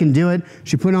goes, I can do it.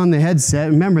 She put on the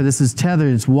headset. Remember, this is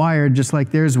tethered, it's wired just like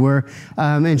theirs were.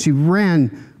 And she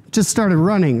just started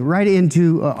running right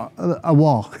into a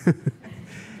wall.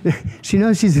 She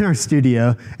knows she's in our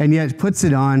studio and yet puts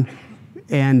it on,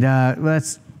 and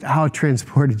that's how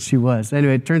transported she was.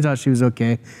 Anyway, it turns out she was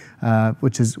okay,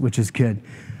 which is good.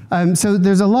 So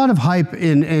there's a lot of hype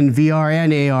in VR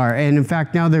and AR, and in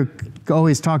fact now they're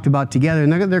always talked about together,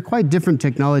 and they're quite different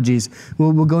technologies.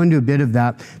 We'll go into a bit of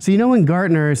that. So when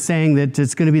Gartner is saying that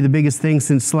it's going to be the biggest thing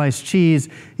since sliced cheese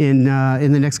in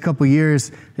the next couple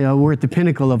years, we're at the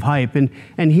pinnacle of hype. And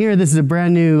here, this is a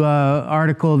brand new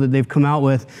article that they've come out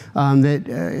with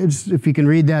that, if you can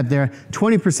read that there,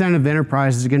 20% of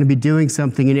enterprises are going to be doing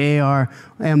something in AR,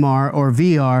 MR, or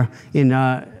VR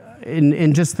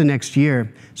in just the next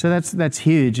year. So that's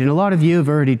huge. And a lot of you have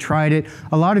already tried it.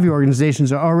 A lot of your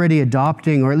organizations are already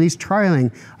adopting or at least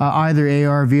trialing either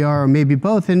AR, VR, or maybe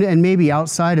both, and maybe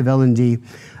outside of L&D.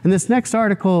 And this next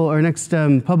article or next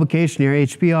publication here,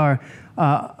 HBR,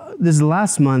 this is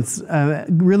last month's,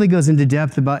 really goes into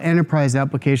depth about enterprise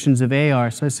applications of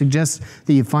AR. So I suggest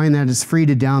that you find that it's free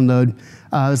to download.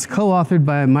 It's co-authored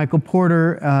by Michael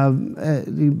Porter,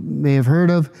 you may have heard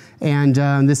of, and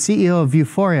the CEO of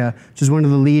Vuforia, which is one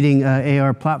of the leading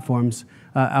AR platforms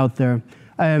out there.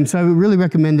 So I would really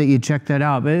recommend that you check that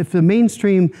out. But if the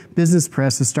mainstream business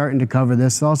press is starting to cover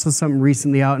this, also something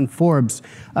recently out in Forbes,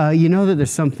 you know that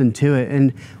there's something to it.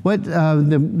 And what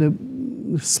the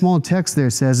small text there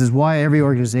says is why every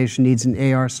organization needs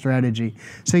an AR strategy.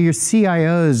 So your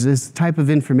CIOs, this type of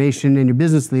information, and your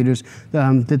business leaders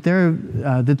that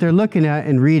they're looking at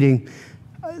and reading,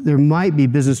 there might be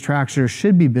business traction or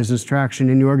should be business traction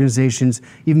in your organizations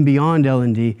even beyond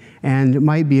L&D, and it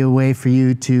might be a way for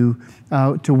you to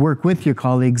work with your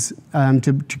colleagues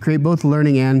to create both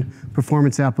learning and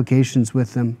performance applications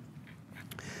with them.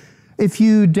 If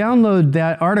you download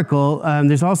that article,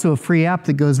 there's also a free app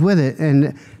that goes with it,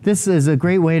 and this is a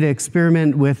great way to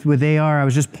experiment with AR. I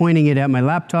was just pointing it at my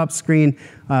laptop screen,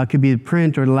 could be the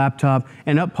print or the laptop,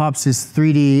 and up pops this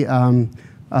 3D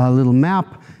little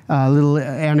map, little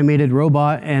animated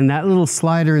robot, and that little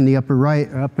slider in the upper right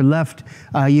or upper left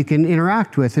you can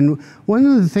interact with. And one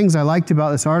of the things I liked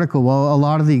about this article, well, a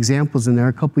lot of the examples in there are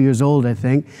a couple years old, I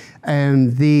think,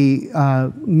 and the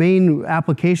main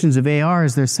applications of AR,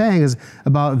 as they're saying, is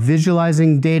about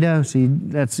visualizing data, so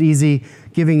that's easy,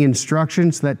 giving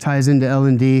instructions, that ties into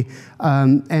L&D,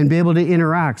 and be able to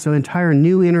interact. So entire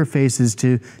new interfaces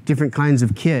to different kinds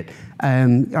of kit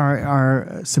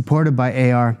are supported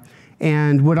by AR.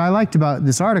 And what I liked about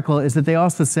this article is that they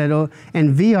also said, oh,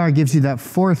 and VR gives you that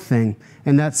fourth thing,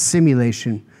 and that's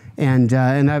simulation. And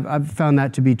I've found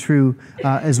that to be true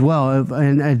as well,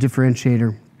 and a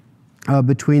differentiator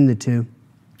between the two.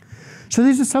 So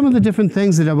these are some of the different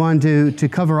things that I wanted to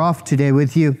cover off today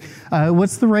with you.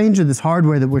 What's the range of this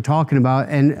hardware that we're talking about,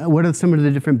 and what are some of the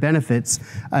different benefits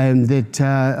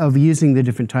of using the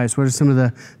different types? What are some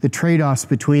of the trade-offs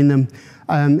between them?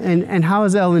 And how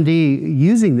is L&D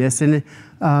using this? And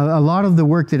a lot of the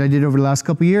work that I did over the last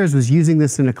couple of years was using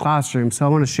this in a classroom. So I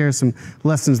want to share some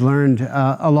lessons learned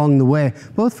along the way,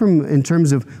 both in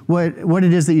terms of what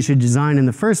it is that you should design in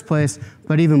the first place,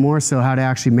 but even more so how to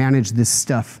actually manage this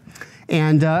stuff.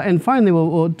 And finally,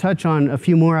 we'll touch on a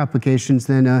few more applications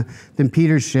than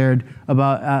Peter shared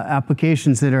about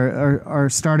applications that are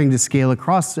starting to scale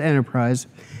across the enterprise.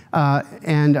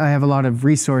 And I have a lot of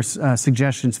resource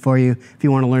suggestions for you if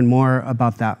you want to learn more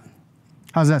about that.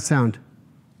 How's that sound?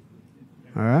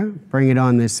 All right, bring it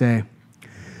on, they say.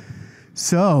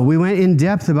 So we went in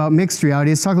depth about mixed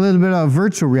reality. Let's talk a little bit about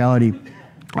virtual reality.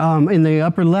 In the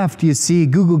upper left, you see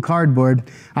Google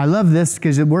Cardboard. I love this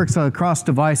because it works across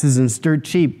devices and it's dirt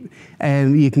cheap.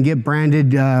 And you can get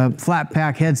branded flat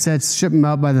pack headsets, ship them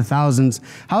out by the thousands.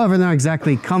 However, they're not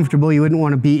exactly comfortable. You wouldn't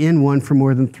want to be in one for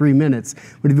more than 3 minutes.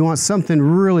 But if you want something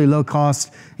really low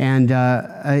cost and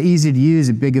easy to use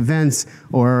at big events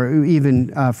or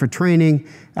even for training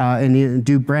and you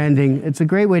do branding, it's a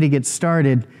great way to get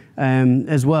started.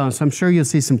 As well. So I'm sure you'll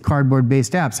see some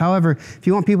cardboard-based apps. However, if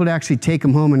you want people to actually take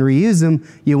them home and reuse them,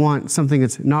 you want something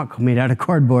that's not made out of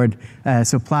cardboard.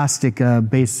 So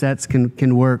plastic-based sets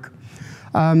can work.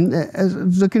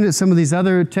 Looking at some of these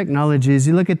other technologies,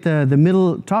 you look at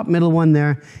the top middle one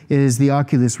there is the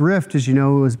Oculus Rift. As you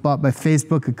know, it was bought by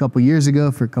Facebook a couple years ago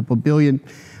for a couple billion.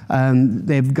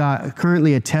 They've got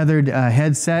currently a tethered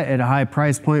headset at a high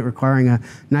price point requiring a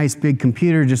nice big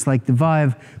computer just like the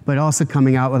Vive, but also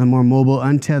coming out with a more mobile,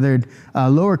 untethered,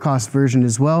 lower cost version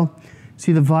as well.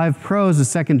 See the Vive Pro is the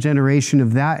second generation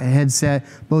of that headset.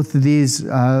 Both of these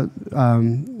have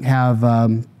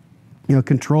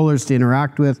controllers to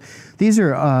interact with. These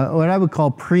are what I would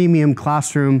call premium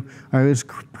classroom or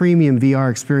premium VR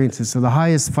experiences. So the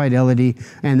highest fidelity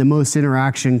and the most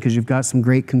interaction because you've got some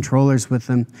great controllers with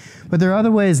them. But there are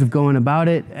other ways of going about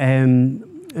it, and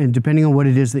depending on what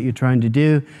it is that you're trying to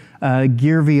do.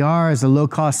 Gear VR is a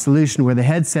low-cost solution where the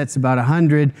headset's about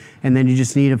 $100, and then you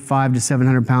just need a 500 to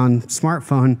 700 pound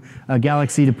smartphone,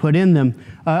 Galaxy, to put in them.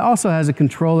 Also has a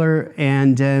controller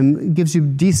and gives you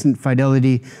decent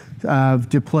fidelity. I've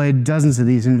deployed dozens of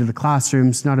these into the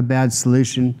classrooms, not a bad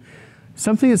solution.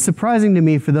 Something that's surprising to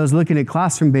me for those looking at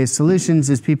classroom-based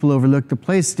solutions is people overlook the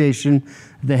PlayStation.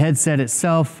 The headset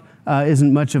itself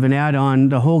isn't much of an add-on.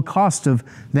 The whole cost of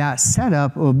that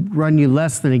setup will run you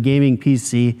less than a gaming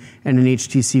PC and an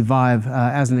HTC Vive,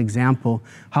 as an example.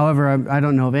 However, I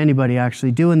don't know of anybody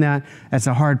actually doing that. That's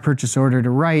a hard purchase order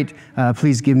to write.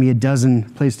 Please give me a dozen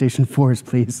PlayStation 4s,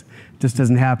 please. Just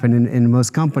doesn't happen in most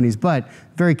companies, but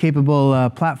very capable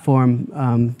platform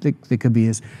that could be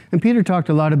used. And Peter talked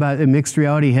a lot about mixed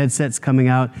reality headsets coming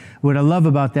out. What I love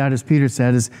about that, as Peter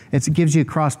said, is it gives you a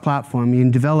cross-platform. You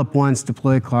can develop once,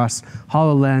 deploy across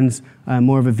HoloLens,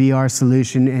 more of a VR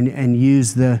solution, and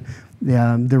use the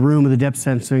room with the depth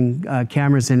sensing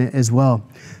cameras in it as well.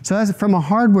 So that's from a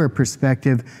hardware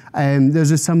perspective,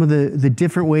 those are some of the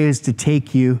different ways to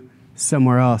take you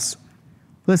somewhere else.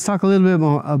 Let's talk a little bit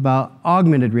more about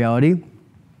augmented reality.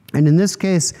 And in this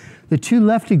case, the two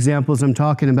left examples I'm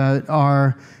talking about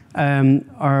are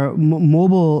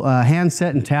mobile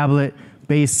handset and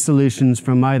tablet-based solutions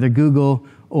from either Google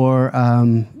or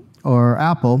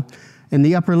Apple. In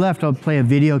the upper left, I'll play a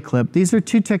video clip. These are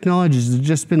two technologies that have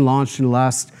just been launched in the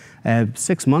last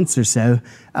 6 months or so,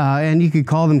 and you could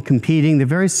call them competing. They're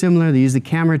very similar. They use the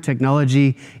camera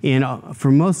technology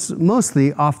for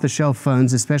mostly off-the-shelf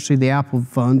phones, especially the Apple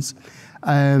phones.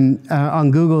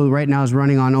 On Google right now is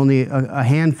running on only a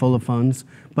handful of phones,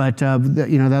 but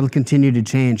that'll continue to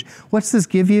change. What's this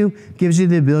give you? Gives you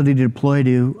the ability to deploy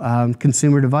to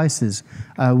consumer devices,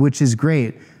 which is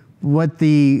great.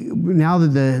 now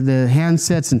that the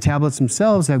handsets and tablets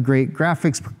themselves have great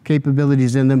graphics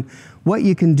capabilities in them, what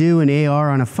you can do in AR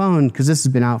on a phone, because this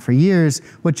has been out for years,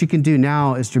 what you can do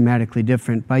now is dramatically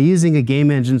different. By using a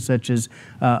game engine such as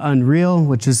Unreal,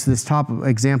 which is this top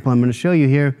example I'm going to show you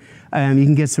here, you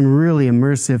can get some really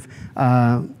immersive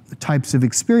types of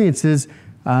experiences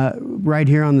right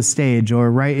here on the stage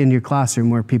or right in your classroom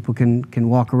where people can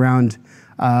walk around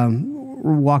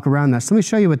that. So let me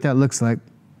show you what that looks like.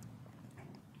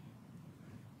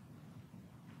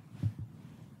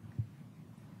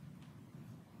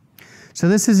 So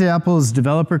this is Apple's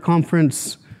developer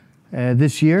conference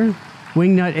this year.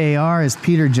 Wingnut AR is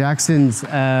Peter Jackson's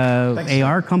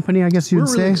AR company, I guess you would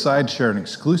say. We're really excited to share an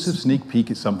exclusive sneak peek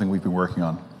at something we've been working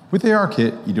on. With the AR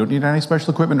kit, you don't need any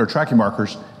special equipment or tracking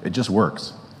markers, it just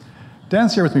works.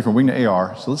 Dan's here with me from Wingnut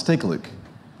AR, so let's take a look.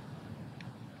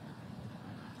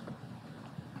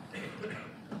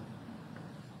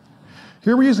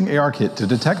 Here we're using ARKit to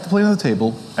detect the plane of the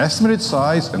table, estimate its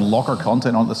size, and lock our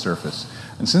content onto the surface.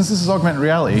 And since this is augmented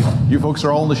reality, you folks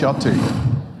are all in the shot too.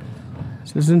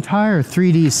 So this entire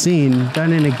 3D scene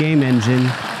done in a game engine,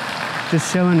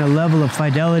 just showing a level of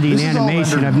fidelity and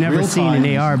animation I've never seen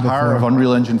in AR before. Power of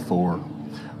Unreal Engine 4.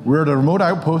 We're at a remote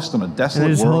outpost on a desolate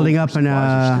world. They're holding up an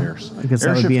airships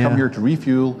come here to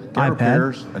refuel, get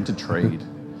repairs, and to trade.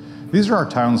 These are our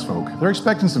townsfolk. They're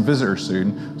expecting some visitors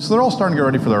soon, so they're all starting to get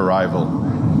ready for their arrival.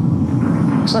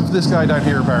 Except for this guy down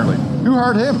here, apparently. Who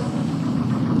hired him?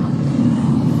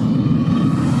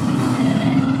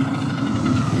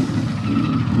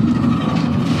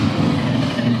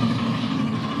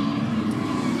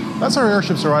 That's our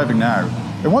airships arriving now.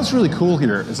 And what's really cool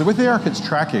here is that with the ARKit's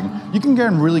tracking, you can get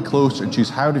in really close and choose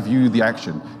how to view the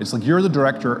action. It's like you're the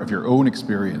director of your own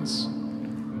experience.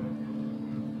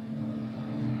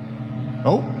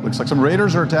 Oh, looks like some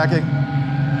raiders are attacking.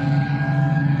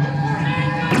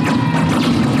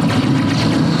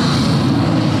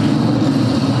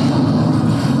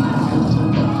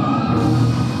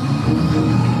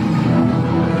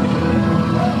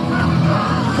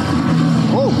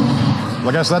 Oh, well,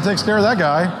 I guess that takes care of that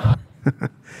guy.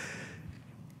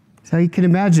 So you can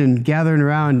imagine gathering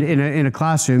around in a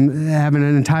classroom, having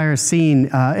an entire scene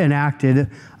enacted,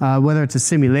 whether it's a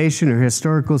simulation or a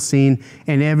historical scene,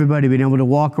 and everybody being able to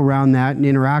walk around that and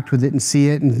interact with it and see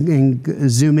it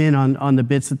and zoom in on the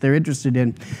bits that they're interested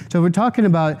in. So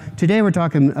today we're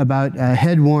talking about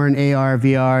head-worn AR,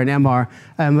 VR, and MR,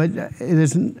 but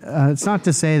it's not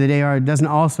to say that AR doesn't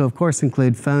also, of course,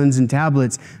 include phones and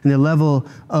tablets, and the level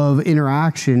of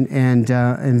interaction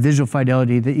and visual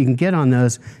fidelity that you can get on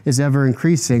those is ever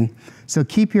increasing. So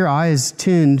keep your eyes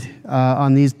tuned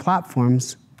on these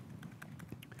platforms,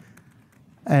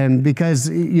 and because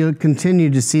you'll continue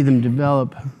to see them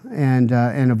develop and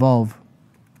evolve.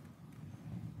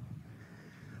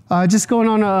 Just going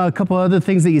on a couple other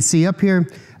things that you see up here.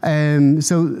 The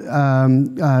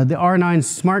R9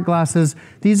 smart glasses,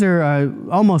 these are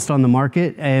almost on the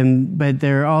market, but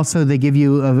they give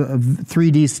you a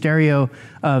 3D stereo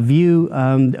view.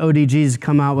 ODG's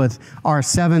come out with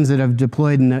R7s that have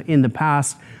deployed in the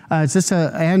past. It's just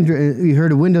you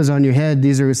heard of Windows on your head.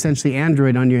 These are essentially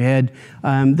Android on your head.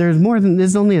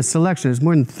 There's only a selection. There's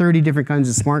more than 30 different kinds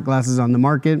of smart glasses on the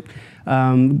market.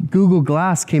 Google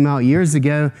Glass came out years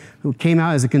ago. It came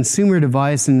out as a consumer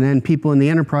device, and then people in the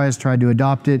enterprise tried to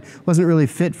adopt it. Wasn't really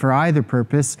fit for either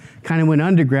purpose. Kind of went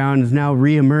underground, has now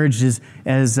re-emerged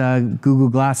as Google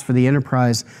Glass for the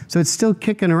enterprise. So it's still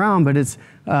kicking around, but it's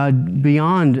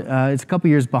beyond, it's a couple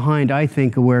years behind, I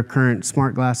think, of where current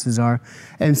smart glasses are.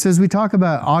 And so as we talk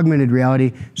about augmented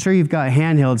reality, sure, you've got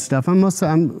handheld stuff.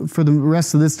 For the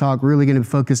rest of this talk, really going to be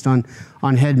focused on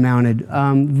head-mounted.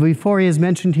 Vuforia is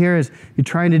mentioned here as you're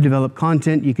trying to develop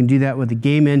content. You can do that with a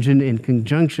game engine in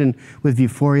conjunction with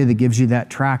Vuforia that gives you that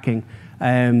tracking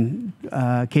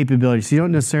capability. So you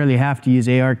don't necessarily have to use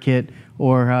ARKit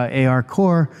or AR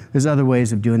Core. There's other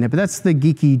ways of doing that, but that's the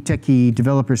geeky, techie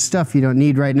developer stuff you don't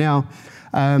need right now.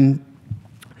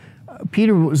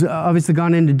 Peter was obviously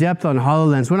gone into depth on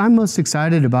HoloLens. What I'm most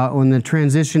excited about on the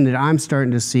transition that I'm starting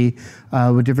to see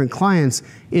with different clients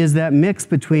is that mix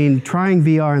between trying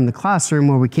VR in the classroom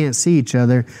where we can't see each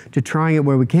other to trying it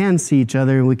where we can see each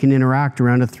other and we can interact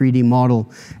around a 3D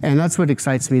model. And that's what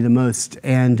excites me the most.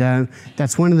 And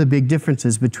that's one of the big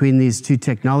differences between these two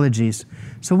technologies.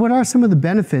 So what are some of the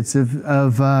benefits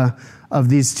of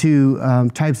these two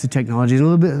types of technologies, and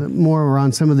a little bit more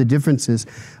around some of the differences?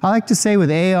 I like to say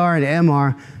with AR and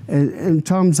MR, in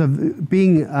terms of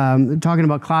being talking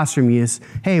about classroom use,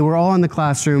 hey, we're all in the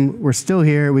classroom, we're still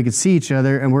here, we can see each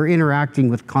other, and we're interacting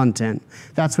with content.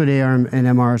 That's what AR and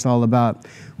MR is all about.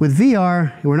 With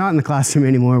VR, we're not in the classroom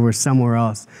anymore, we're somewhere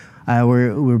else.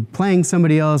 We're playing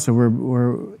somebody else, or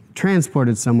we're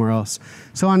transported somewhere else.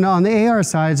 So on the AR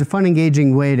side, it's a fun,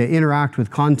 engaging way to interact with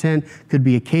content. Could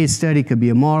be a case study, could be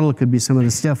a model, could be some of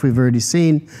the stuff we've already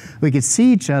seen. We could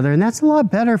see each other, and that's a lot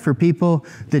better for people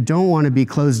that don't want to be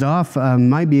closed off,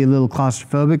 might be a little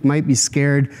claustrophobic, might be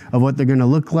scared of what they're going to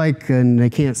look like, and they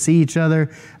can't see each other.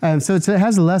 So it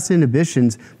has less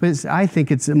inhibitions, but I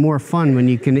think it's more fun when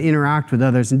you can interact with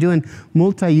others. And doing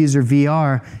multi-user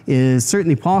VR is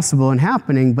certainly possible and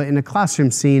happening, but in a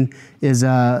classroom scene is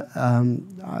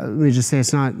let me just say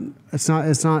it's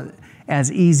not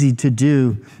as easy to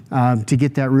do to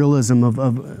get that realism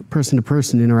of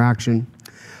person-to-person interaction.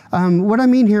 What I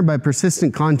mean here by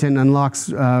persistent content unlocks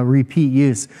repeat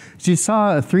use. So you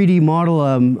saw a 3D model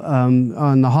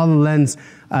on the HoloLens.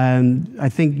 I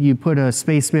think you put a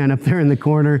spaceman up there in the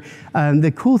corner.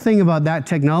 The cool thing about that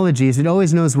technology is it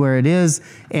always knows where it is,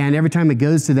 and every time it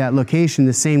goes to that location,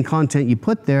 the same content you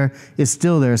put there is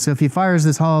still there. So if he fires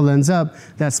this HoloLens up,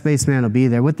 that spaceman will be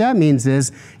there. What that means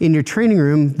is, in your training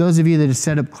room, those of you that have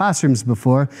set up classrooms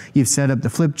before, you've set up the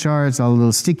flip charts, all the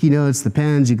little sticky notes, the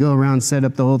pens, you go around, set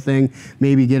up the whole thing,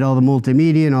 maybe get all the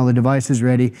multimedia and all the devices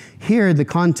ready. Here, the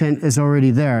content is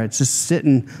already there. It's just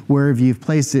sitting wherever you've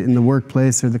placed it in the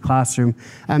workplace or the classroom.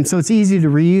 So it's easy to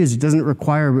reuse. It doesn't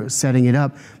require setting it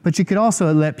up, but you could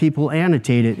also let people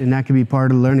annotate it, and that could be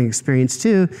part of the learning experience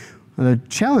too. The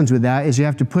challenge with that is you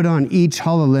have to put on each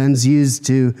HoloLens used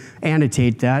to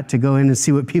annotate that, to go in and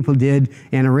see what people did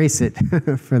and erase it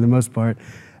for the most part.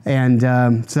 And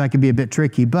so that could be a bit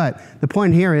tricky. But the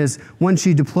point here is, once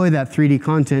you deploy that 3D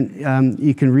content,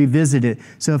 you can revisit it.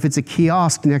 So if it's a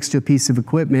kiosk next to a piece of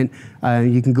equipment,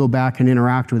 you can go back and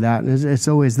interact with that, and it's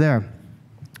always there.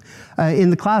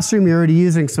 In the classroom, you're already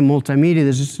using some multimedia.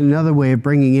 There's just another way of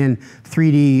bringing in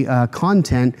 3D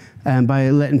content by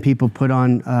letting people put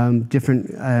on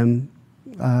different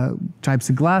types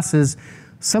of glasses.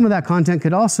 Some of that content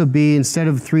could also be, instead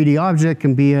of a 3D object,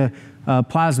 can be a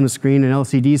plasma screen and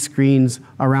LCD screens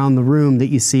around the room that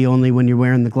you see only when you're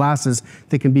wearing the glasses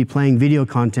that can be playing video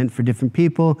content for different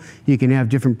people. You can have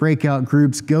different breakout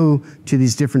groups go to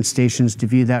these different stations to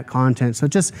view that content. So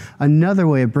just another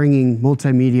way of bringing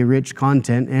multimedia rich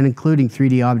content and including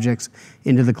 3D objects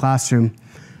into the classroom.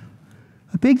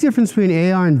 A big difference between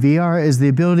AR and VR is the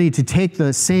ability to take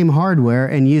the same hardware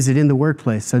and use it in the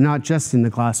workplace, so not just in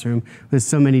the classroom. There's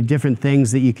so many different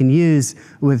things that you can use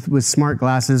with smart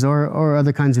glasses or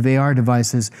other kinds of AR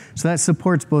devices. So that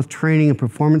supports both training and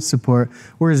performance support,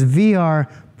 whereas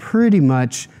VR pretty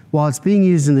much, while it's being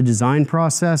used in the design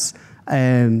process,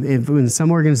 in some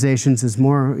organizations is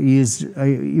more used,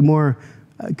 you're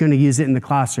going to use it in the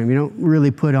classroom. You don't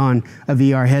really put on a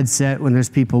VR headset when there's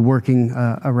people working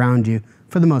around you,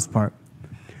 for the most part.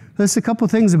 There's a couple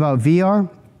things about VR.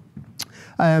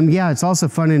 Yeah, it's also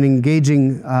fun and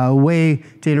engaging way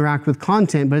to interact with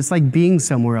content, but it's like being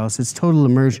somewhere else. It's total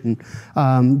immersion.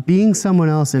 Being someone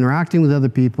else, interacting with other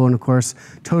people, and of course,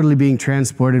 totally being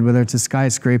transported, whether it's a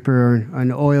skyscraper or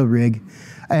an oil rig.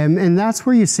 And that's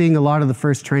where you're seeing a lot of the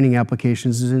first training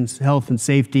applications, is in health and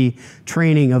safety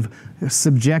training of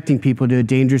subjecting people to a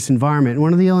dangerous environment.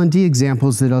 One of the L&D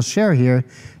examples that I'll share here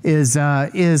is a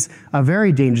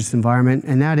very dangerous environment,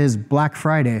 and that is Black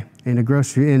Friday in a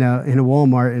grocery, in a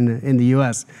Walmart in the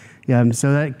U.S.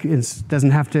 So that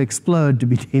doesn't have to explode to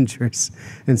be dangerous.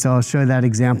 And so I'll show that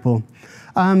example.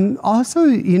 Also,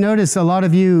 you notice a lot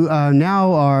of you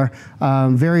now are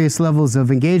various levels of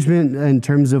engagement in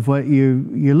terms of what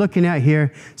you're looking at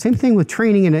here. Same thing with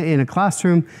training in a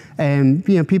classroom, and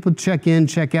people check in,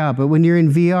 check out. But when you're in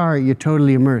VR, you're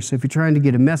totally immersed. So if you're trying to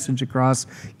get a message across,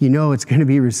 you know it's going to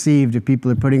be received if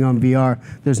people are putting on VR.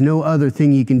 There's no other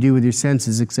thing you can do with your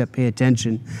senses except pay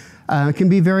attention. It can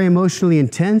be very emotionally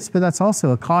intense, but that's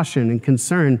also a caution and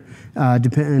concern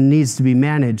needs to be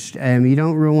managed. You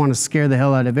don't really want to scare the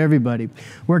hell out of everybody.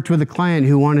 Worked with a client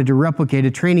who wanted to replicate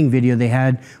a training video they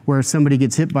had where somebody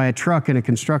gets hit by a truck in a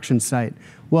construction site.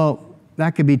 Well,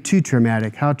 that could be too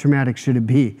traumatic. How traumatic should it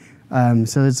be?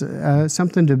 So it's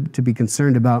something to be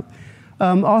concerned about.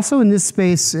 Also in this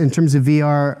space, in terms of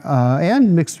VR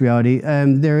and mixed reality,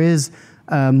 there is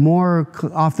more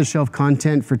off-the-shelf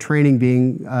content for training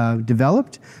being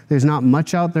developed. There's not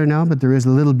much out there now, but there is a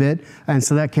little bit, and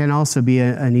so that can also be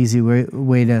an easy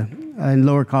way to, a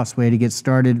lower cost way to get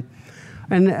started.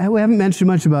 And we haven't mentioned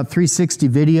much about 360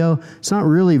 video. It's not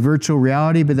really virtual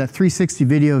reality, but that 360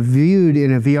 video viewed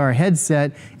in a VR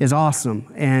headset is awesome,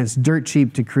 and it's dirt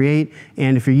cheap to create.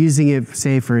 And if you're using it,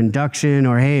 say, for induction,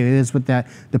 or hey, this is what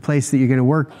the place that you're going to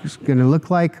work is going to look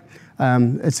like,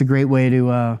 it's a great way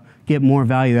to get more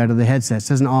value out of the headsets. It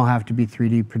doesn't all have to be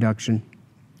 3D production.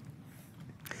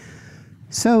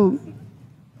 So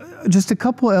just a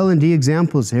couple L&D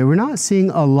examples here. We're not seeing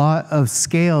a lot of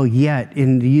scale yet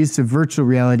in the use of virtual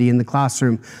reality in the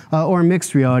classroom or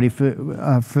mixed reality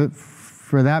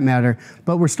for that matter,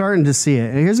 but we're starting to see it.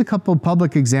 And here's a couple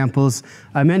public examples.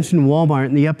 I mentioned Walmart.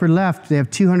 In the upper left, they have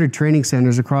 200 training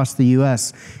centers across the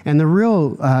US. And the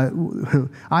real,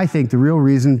 I think the real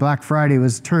reason Black Friday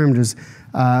was termed as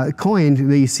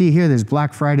coined, that you see here, there's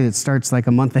Black Friday that starts like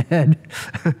a month ahead.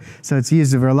 So it's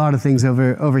used for a lot of things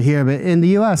over here. But in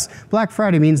the US, Black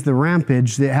Friday means the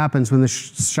rampage that happens when the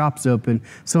shops open.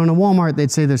 So in a Walmart, they'd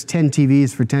say there's 10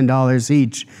 TVs for $10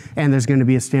 each, and there's going to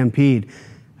be a stampede.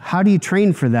 How do you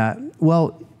train for that?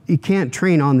 Well, you can't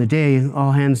train on the day,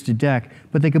 all hands to deck,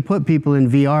 but they could put people in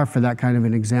VR for that kind of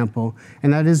an example.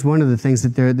 And that is one of the things that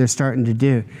they're starting to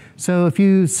do. So if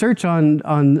you search on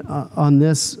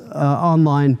this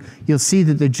online, you'll see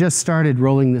that they just started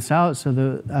rolling this out, so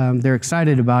they're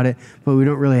excited about it, but we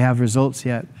don't really have results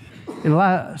yet. In the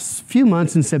last few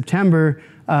months in September,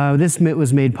 this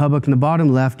was made public. In the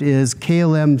bottom left is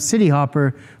KLM City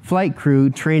Hopper flight crew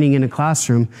training in a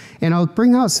classroom. And I'll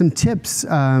bring out some tips.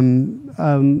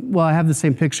 Well, I have the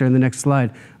same picture in the next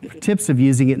slide. Tips of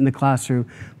using it in the classroom.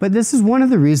 But this is one of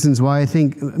the reasons why I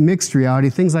think mixed reality,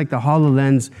 things like the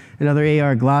HoloLens and other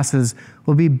AR glasses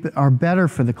are better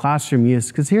for the classroom use.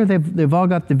 Because here they've all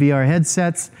got the VR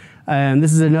headsets. And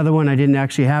this is another one I didn't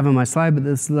actually have on my slide, but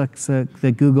this looks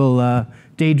the Google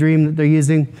Daydream that they're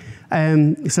using.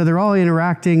 So they're all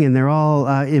interacting and they're all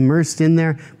immersed in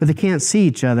there, but they can't see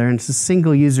each other, and it's a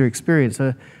single user experience.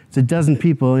 So it's a dozen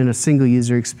people in a single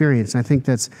user experience. I think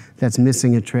that's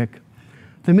missing a trick.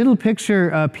 The middle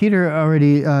picture Peter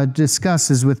already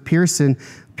discussed is with Pearson.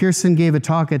 Pearson gave a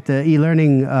talk at the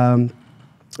e-learning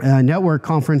network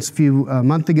conference a few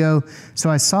months ago. So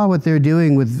I saw what they're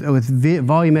doing with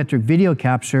volumetric video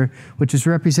capture, which is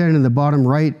represented in the bottom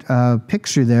right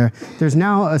picture there. There's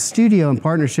now a studio in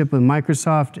partnership with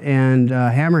Microsoft and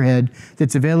Hammerhead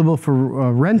that's available for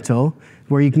rental,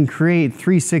 where you can create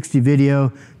 360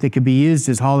 video that could be used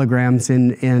as holograms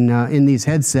in these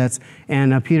headsets.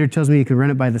 And Peter tells me you can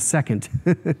rent it by the second.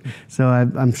 So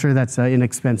I'm sure that's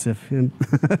inexpensive.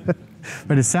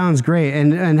 But it sounds great.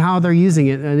 And how they're using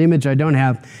it, an image I don't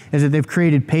have, is that they've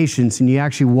created patients, and you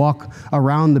actually walk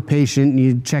around the patient and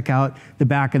you check out the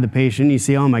back of the patient and you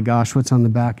see, oh my gosh, what's on the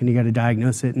back, and you got to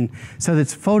diagnose it. And so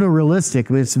it's photorealistic,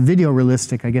 I mean, it's video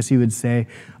realistic, I guess you would say,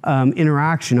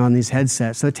 interaction on these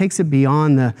headsets. So it takes it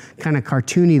beyond the kind of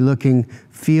cartoony looking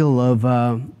feel of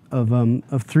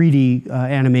 3D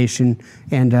animation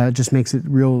and just makes it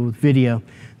real video.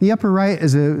 The upper right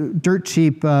is a dirt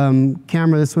cheap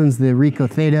camera. This one's the Ricoh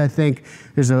Theta, I think.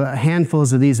 There's a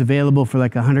handfuls of these available for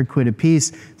like 100 quid a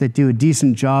piece that do a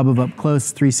decent job of up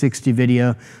close 360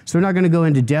 video. So we're not going to go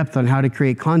into depth on how to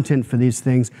create content for these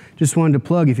things. Just wanted to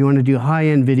plug, if you want to do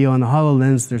high-end video on the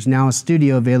HoloLens, there's now a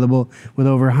studio available with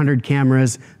over 100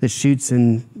 cameras that shoots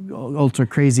in ultra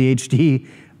crazy HD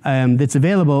that's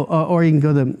available, or you can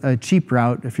go the cheap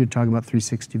route if you're talking about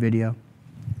 360 video.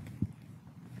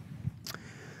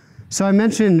 So I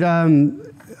mentioned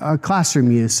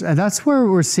classroom use. That's where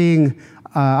we're seeing,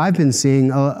 I've been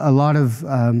seeing a lot of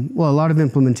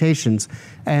implementations.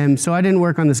 And so I didn't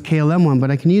work on this KLM one,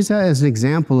 but I can use that as an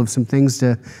example of some things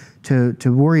to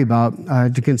worry about,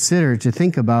 to consider, to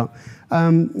think about.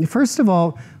 First of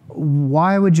all,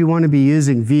 why would you want to be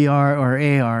using VR or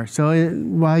AR? So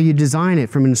while you design it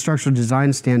from an instructional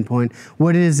design standpoint,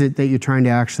 what is it that you're trying to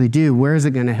actually do? Where is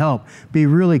it going to help? Be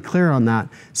really clear on that.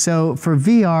 So for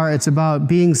VR, it's about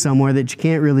being somewhere that you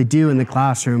can't really do in the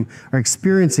classroom, or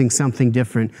experiencing something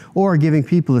different, or giving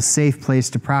people a safe place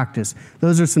to practice.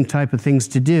 Those are some type of things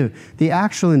to do. The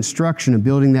actual instruction of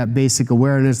building that basic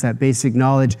awareness, that basic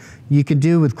knowledge, you can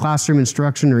do with classroom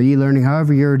instruction or e-learning,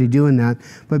 however you're already doing that,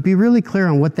 but be really clear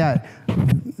on what that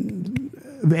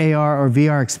AR or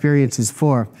VR experience is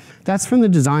for. That's from the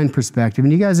design perspective,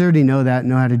 and you guys already know that,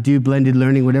 know how to do blended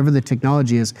learning, whatever the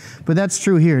technology is, but that's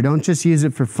true here. Don't just use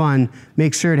it for fun,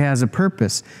 make sure it has a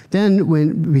purpose.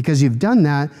 Then, because you've done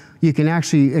that, you can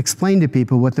actually explain to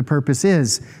people what the purpose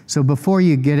is. So before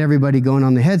you get everybody going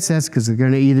on the headsets, because they're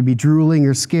going to either be drooling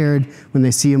or scared when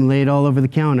they see them laid all over the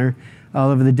counter, all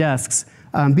over the desks,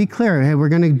 be clear, hey, we're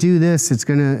going to do this, it's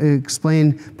going to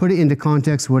explain, put it into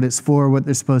context, what it's for, what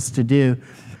they're supposed to do.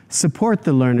 Support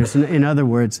the learners, in other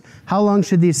words. How long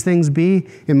should these things be?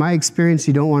 In my experience,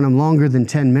 you don't want them longer than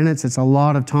 10 minutes. It's a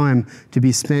lot of time to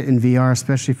be spent in VR,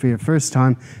 especially for your first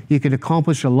time. You could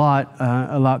accomplish a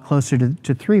lot closer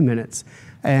to 3 minutes.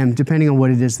 depending on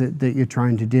what it is that you're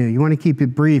trying to do. You want to keep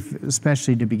it brief,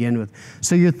 especially to begin with.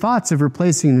 So your thoughts of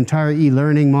replacing an entire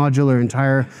e-learning module or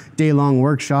entire day-long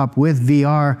workshop with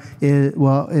VR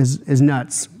is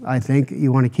nuts, I think.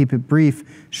 You want to keep it brief,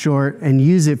 short, and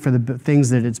use it for the things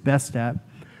that it's best at.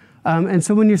 And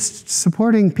so when you're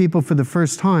supporting people for the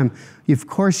first time, of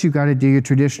course you've got to do your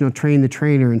traditional train the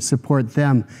trainer and support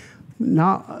them,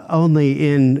 not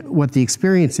only in what the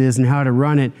experience is and how to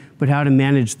run it, but how to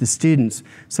manage the students.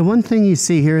 So one thing you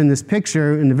see here in this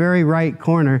picture, in the very right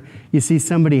corner, you see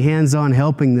somebody hands-on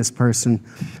helping this person.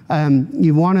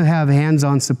 You want to have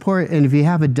hands-on support, and if you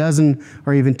have a dozen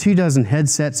or even 24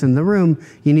 headsets in the room,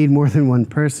 you need more than one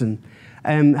person.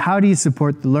 How do you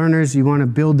support the learners? You want to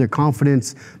build their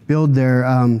confidence, build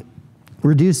their,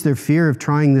 reduce their fear of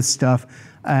trying this stuff,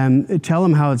 tell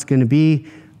them how it's going to be.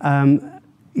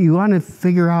 You want to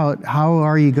figure out how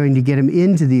are you going to get them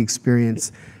into the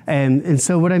experience. And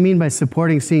so what I mean by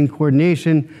supporting scene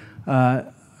coordination,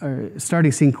 or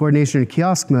starting scene coordination in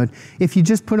kiosk mode, if you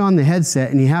just put on the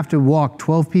headset and you have to walk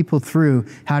 12 people through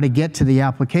how to get to the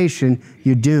application,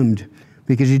 you're doomed,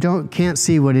 because you can't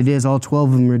see what it is all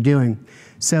 12 of them are doing.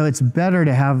 So it's better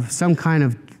to have some kind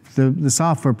of the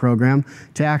software program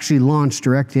to actually launch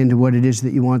directly into what it is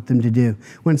that you want them to do.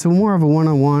 When it's more of a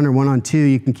one-on-one or one-on-two,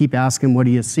 you can keep asking, what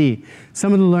do you see?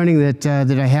 Some of the learning that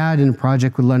I had in a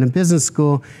project with London Business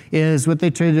School is what they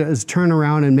tried to do is turn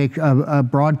around and make a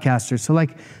broadcaster. So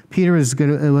like Peter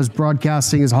was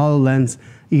broadcasting his HoloLens,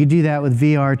 you could do that with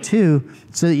VR too,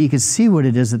 so that you can see what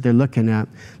it is that they're looking at.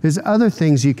 There's other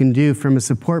things you can do from a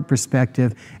support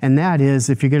perspective, and that is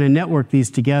if you're going to network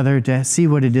these together to see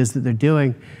what it is that they're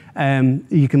doing,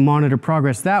 you can monitor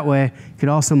progress that way. You could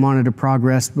also monitor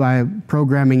progress by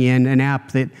programming in an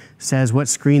app that says what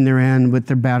screen they're in, what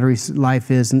their battery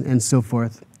life is, and so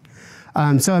forth.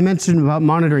 So I mentioned about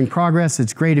monitoring progress.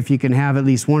 It's great if you can have at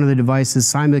least one of the devices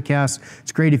simulcast.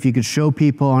 It's great if you could show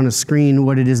people on a screen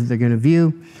what it is that they're going to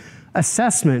view.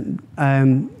 Assessment,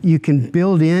 you can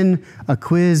build in a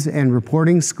quiz and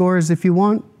reporting scores if you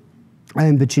want,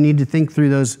 but you need to think through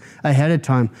those ahead of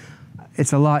time.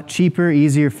 It's a lot cheaper,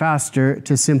 easier, faster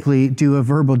to simply do a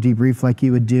verbal debrief like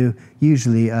you would do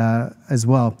usually as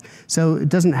well. So it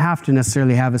doesn't have to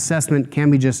necessarily have assessment, it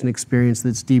can be just an experience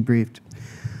that's debriefed.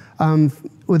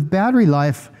 With battery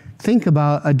life, think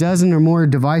about a dozen or more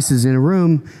devices in a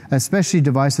room, especially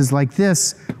devices like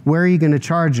this. Where are you going to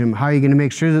charge them? How are you going to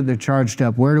make sure that they're charged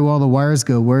up? Where do all the wires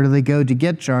go? Where do they go to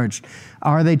get charged?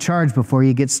 Are they charged before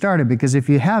you get started? Because if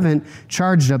you haven't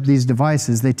charged up these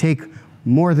devices, they take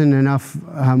more than enough,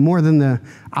 more than the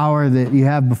hour that you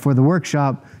have before the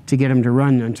workshop to get them to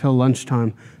run until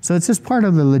lunchtime. So it's just part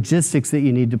of the logistics that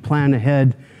you need to plan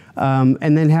ahead.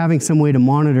 And then having some way to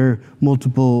monitor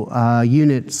multiple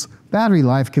units. Battery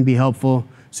life can be helpful,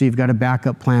 so you've got a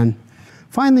backup plan.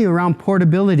 Finally, around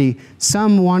portability,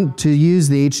 some want to use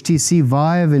the HTC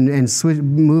Vive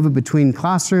and move it between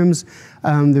classrooms.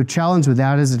 The challenge with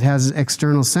that is it has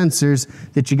external sensors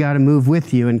that you got to move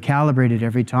with you and calibrate it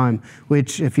every time,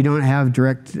 which if you don't have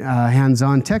direct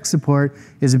hands-on tech support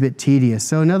is a bit tedious.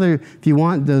 So if you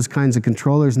want those kinds of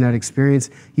controllers and that experience,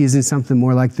 using something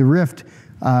more like the Rift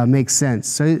makes sense.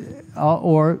 So,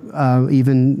 or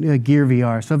even Gear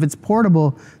VR. So if it's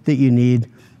portable that you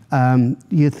need,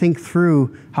 you think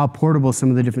through how portable some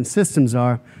of the different systems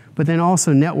are, but then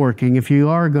also networking. If you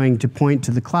are going to point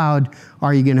to the cloud,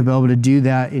 are you going to be able to do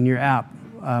that in your app?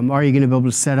 Are you going to be able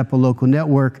to set up a local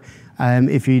network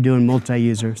if you're doing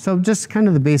multi-user? So just kind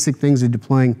of the basic things of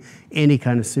deploying any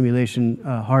kind of simulation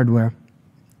hardware.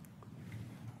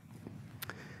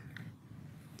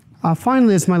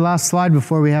 Finally, it's my last slide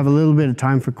before we have a little bit of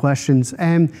time for questions.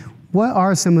 What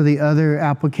are some of the other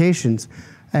applications?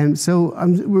 So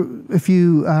if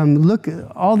you look,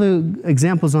 all the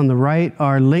examples on the right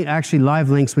are actually live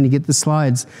links when you get the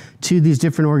slides to these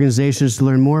different organizations to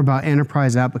learn more about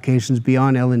enterprise applications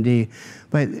beyond L&D.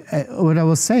 But what I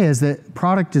will say is that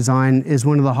product design is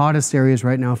one of the hottest areas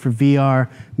right now for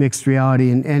VR, mixed reality,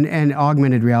 and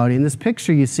augmented reality. And this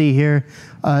picture you see here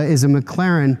is a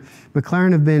McLaren.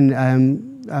 McLaren have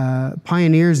been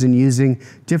pioneers in using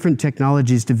different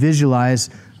technologies to visualize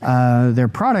their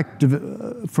product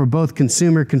for both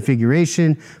consumer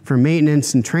configuration, for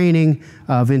maintenance and training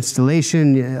of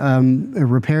installation,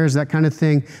 repairs, that kind of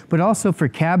thing, but also for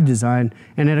cab design.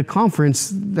 And at a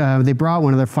conference, they brought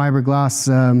one of their fiberglass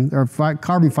or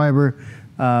carbon fiber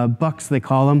bucks, they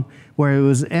call them, where it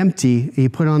was empty. You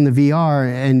put on the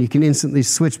VR and you can instantly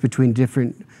switch between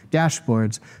different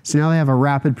dashboards. So now they have a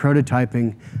rapid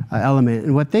prototyping element.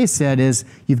 And what they said is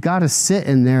you've got to sit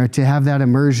in there to have that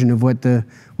immersion of what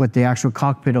the actual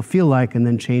cockpit will feel like, and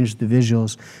then change the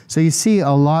visuals. So you see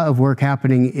a lot of work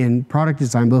happening in product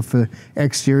design, both for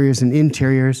exteriors and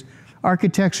interiors.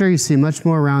 Architecture, you see much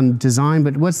more around design,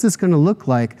 but what's this going to look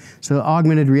like? So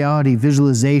augmented reality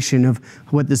visualization of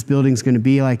what this building's going to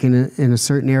be like in a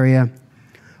certain area.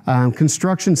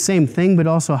 Construction, same thing, but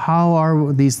also how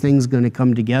are these things going to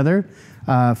come together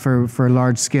for a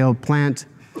large-scale plant.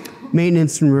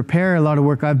 Maintenance and repair, a lot of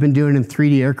work I've been doing in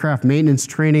 3D aircraft maintenance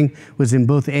training was in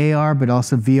both AR but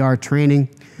also VR training.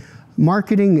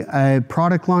 Marketing,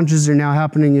 product launches are now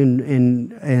happening in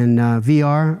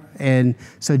VR, and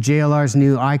so JLR's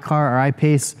new iCar or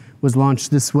iPace was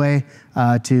launched this way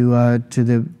to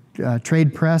the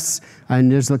trade press,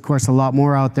 and there's of course a lot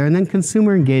more out there. And then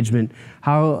consumer engagement,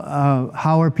 how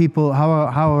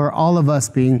are all of us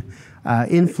being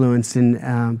influenced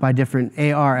by different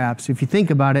AR apps? If you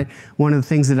think about it, one of the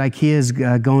things that IKEA is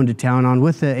going to town on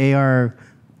with the AR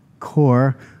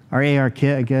core, or AR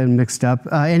kit, I get mixed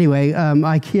up. Anyway,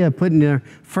 IKEA putting their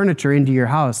furniture into your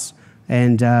house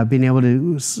and being able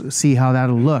to see how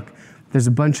that'll look. There's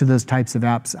a bunch of those types of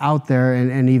apps out there,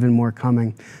 and even more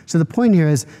coming. So the point here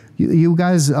is, you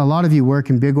guys, a lot of you work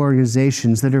in big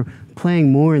organizations that are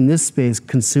playing more in this space,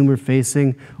 consumer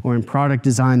facing or in product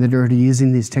design, that are already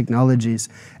using these technologies.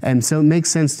 And so it makes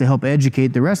sense to help educate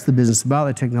the rest of the business about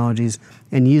the technologies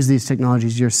and use these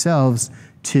technologies yourselves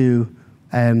to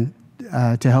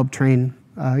help train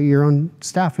your own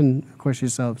staff and of course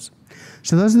yourselves.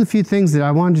 So those are the few things that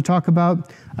I wanted to talk about.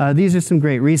 These are some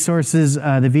great resources. The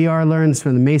VR Learns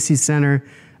from the Macy's Center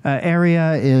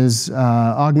area is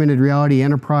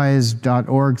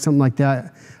augmentedrealityenterprise.org, something like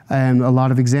that. A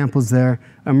lot of examples there.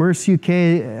 Immerse UK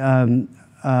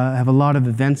have a lot of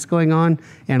events going on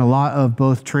and a lot of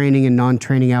both training and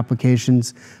non-training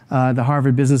applications. The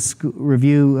Harvard Business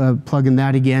Review, plug in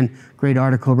that again, great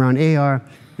article around AR.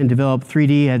 And Develop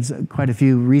 3D has quite a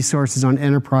few resources on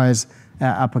enterprise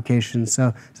applications.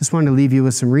 So just wanted to leave you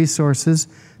with some resources,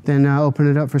 then open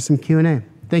it up for some Q&A.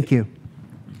 Thank you.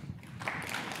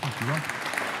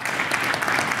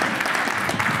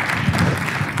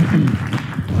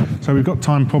 So we've got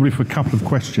time probably for a couple of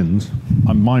questions.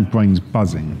 My brain's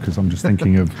buzzing because I'm just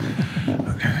thinking of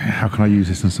how can I use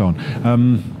this and so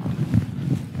on.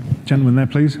 Gentleman there,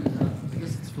 please. I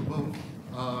guess it's for both.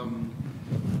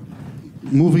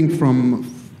 Moving from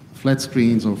flat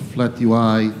screens or flat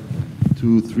UI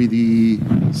to 3D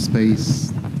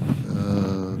space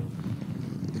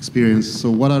experience. So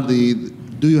what are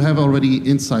do you have already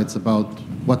insights about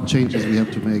what changes we have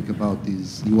to make about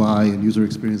these UI and user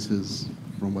experiences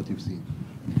from what you've seen?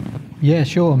 Yeah,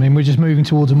 sure. I mean, we're just moving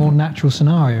towards a more natural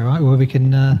scenario, right, where we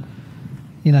can,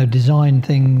 design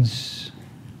things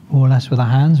more or less with our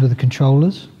hands, with the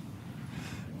controllers.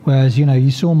 Whereas,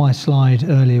 you saw my slide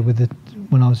earlier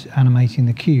when I was animating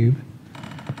the cube.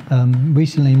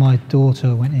 Recently, my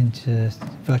daughter went into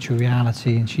virtual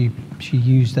reality and she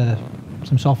used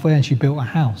some software and she built a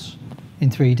house in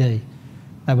 3D.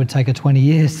 That would take her 20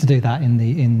 years to do that in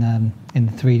the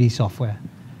 3D software.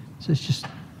 So it's just,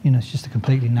 it's just a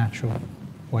completely natural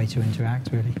way to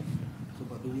interact, really. So,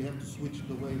 but do we have to switch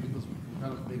the way, because we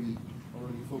kind of maybe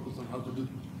already focused on how to do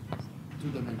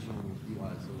two-dimensional UI,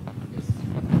 so I guess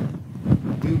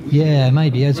yeah,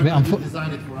 maybe. It's a bit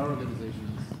design it for our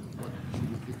organizations. What should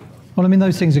we think about? Well, I mean,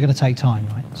 those things are going to take time,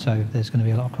 right? So there's going to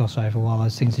be a lot of crossover while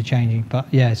those things are changing. But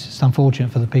yeah, it's just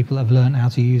unfortunate for the people that have learned how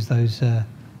to use those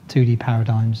 2D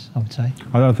paradigms, I would say.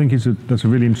 I think that's a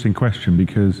really interesting question,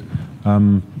 because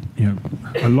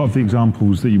a lot of the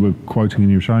examples that you were quoting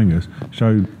and you were showing us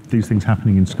show these things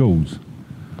happening in schools.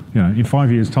 In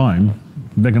 5 years' time,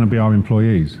 they're going to be our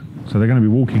employees. So they're going to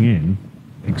be walking in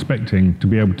expecting to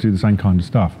be able to do the same kind of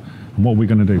stuff. And what we're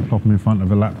going to do, plop them in front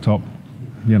of a laptop,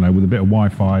 with a bit of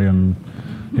Wi-Fi and,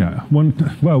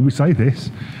 well, we say this,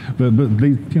 but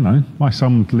my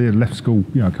son left school,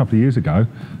 a couple of years ago,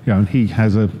 and he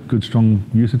has a good, strong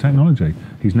use of technology.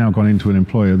 He's now gone into an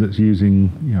employer that's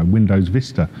using, Windows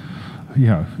Vista.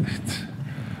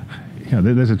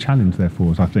 There's a challenge there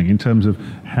for us, I think, in terms of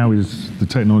how is the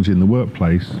technology in the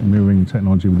workplace mirroring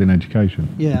technology within education.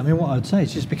 Yeah, I mean, what I would say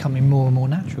is just becoming more and more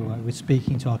natural. Right? We're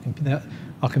speaking to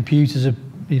our computers are,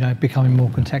 becoming more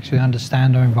contextually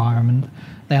understand our environment.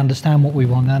 They understand what we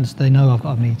want. They know I've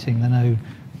got a meeting. They know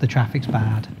the traffic's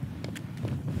bad.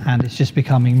 And it's just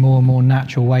becoming more and more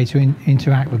natural way to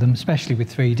interact with them, especially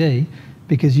with 3D,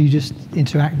 because you just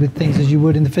interact with things as you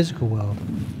would in the physical world.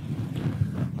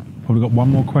 Probably got one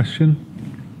more question.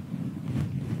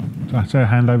 So I see a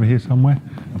hand over here somewhere.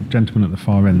 A gentleman at the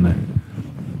far end there.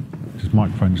 Just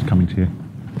microphone just coming to you.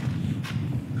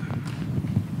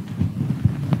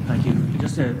 Thank you.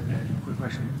 Just a quick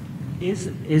question.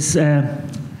 Is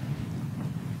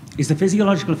the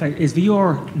physiological effect, is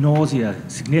VR nausea a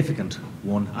significant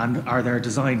one, and are there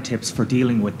design tips for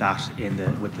dealing with that in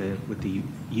with the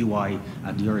UI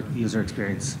and your user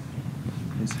experience?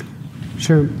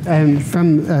 Sure.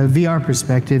 From a VR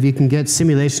perspective, you can get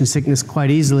simulation sickness quite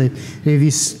easily. If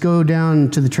you go down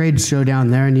to the trade show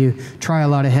down there and you try a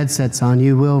lot of headsets on,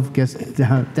 you will get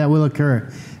that will occur.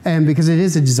 And because it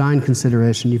is a design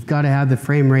consideration, you've got to have the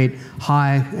frame rate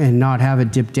high and not have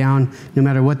it dip down, no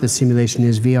matter what the simulation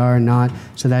is, VR or not.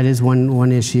 So that is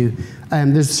one issue.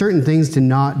 There's certain things to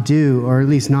not do, or at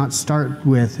least not start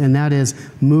with, and that is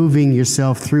moving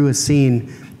yourself through a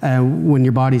scene when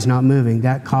your body's not moving.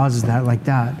 That causes that like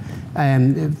that.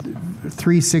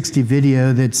 360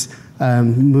 video that's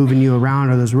moving you around,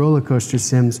 or those roller coaster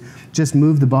sims, just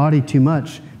move the body too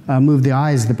much. Move the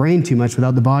eyes, the brain too much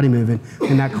without the body moving,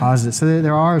 and that causes it. So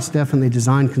there are definitely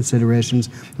design considerations,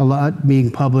 a lot being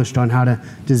published on how to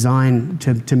design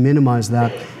to minimize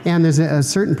that. And there's a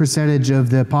certain percentage of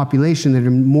the population that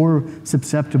are more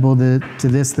susceptible to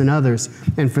this than others.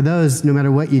 And for those, no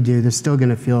matter what you do, they're still going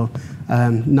to feel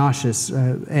nauseous.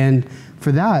 And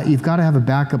for that, you've got to have a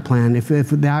backup plan. If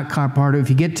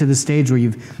you get to the stage where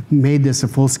you've made this a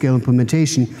full-scale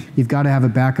implementation, you've got to have a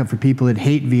backup for people that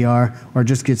hate VR or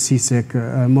just get seasick,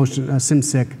 sim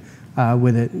sick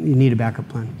with it. You need a backup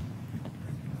plan.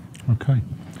 Okay.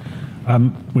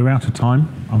 We're out of time,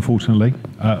 unfortunately.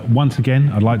 Once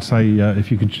again, I'd like to say if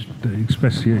you could just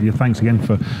express your thanks again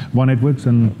for Ron Edwards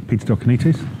and Peter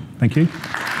Daukintis. Thank you.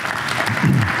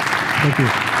 Thank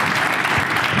you.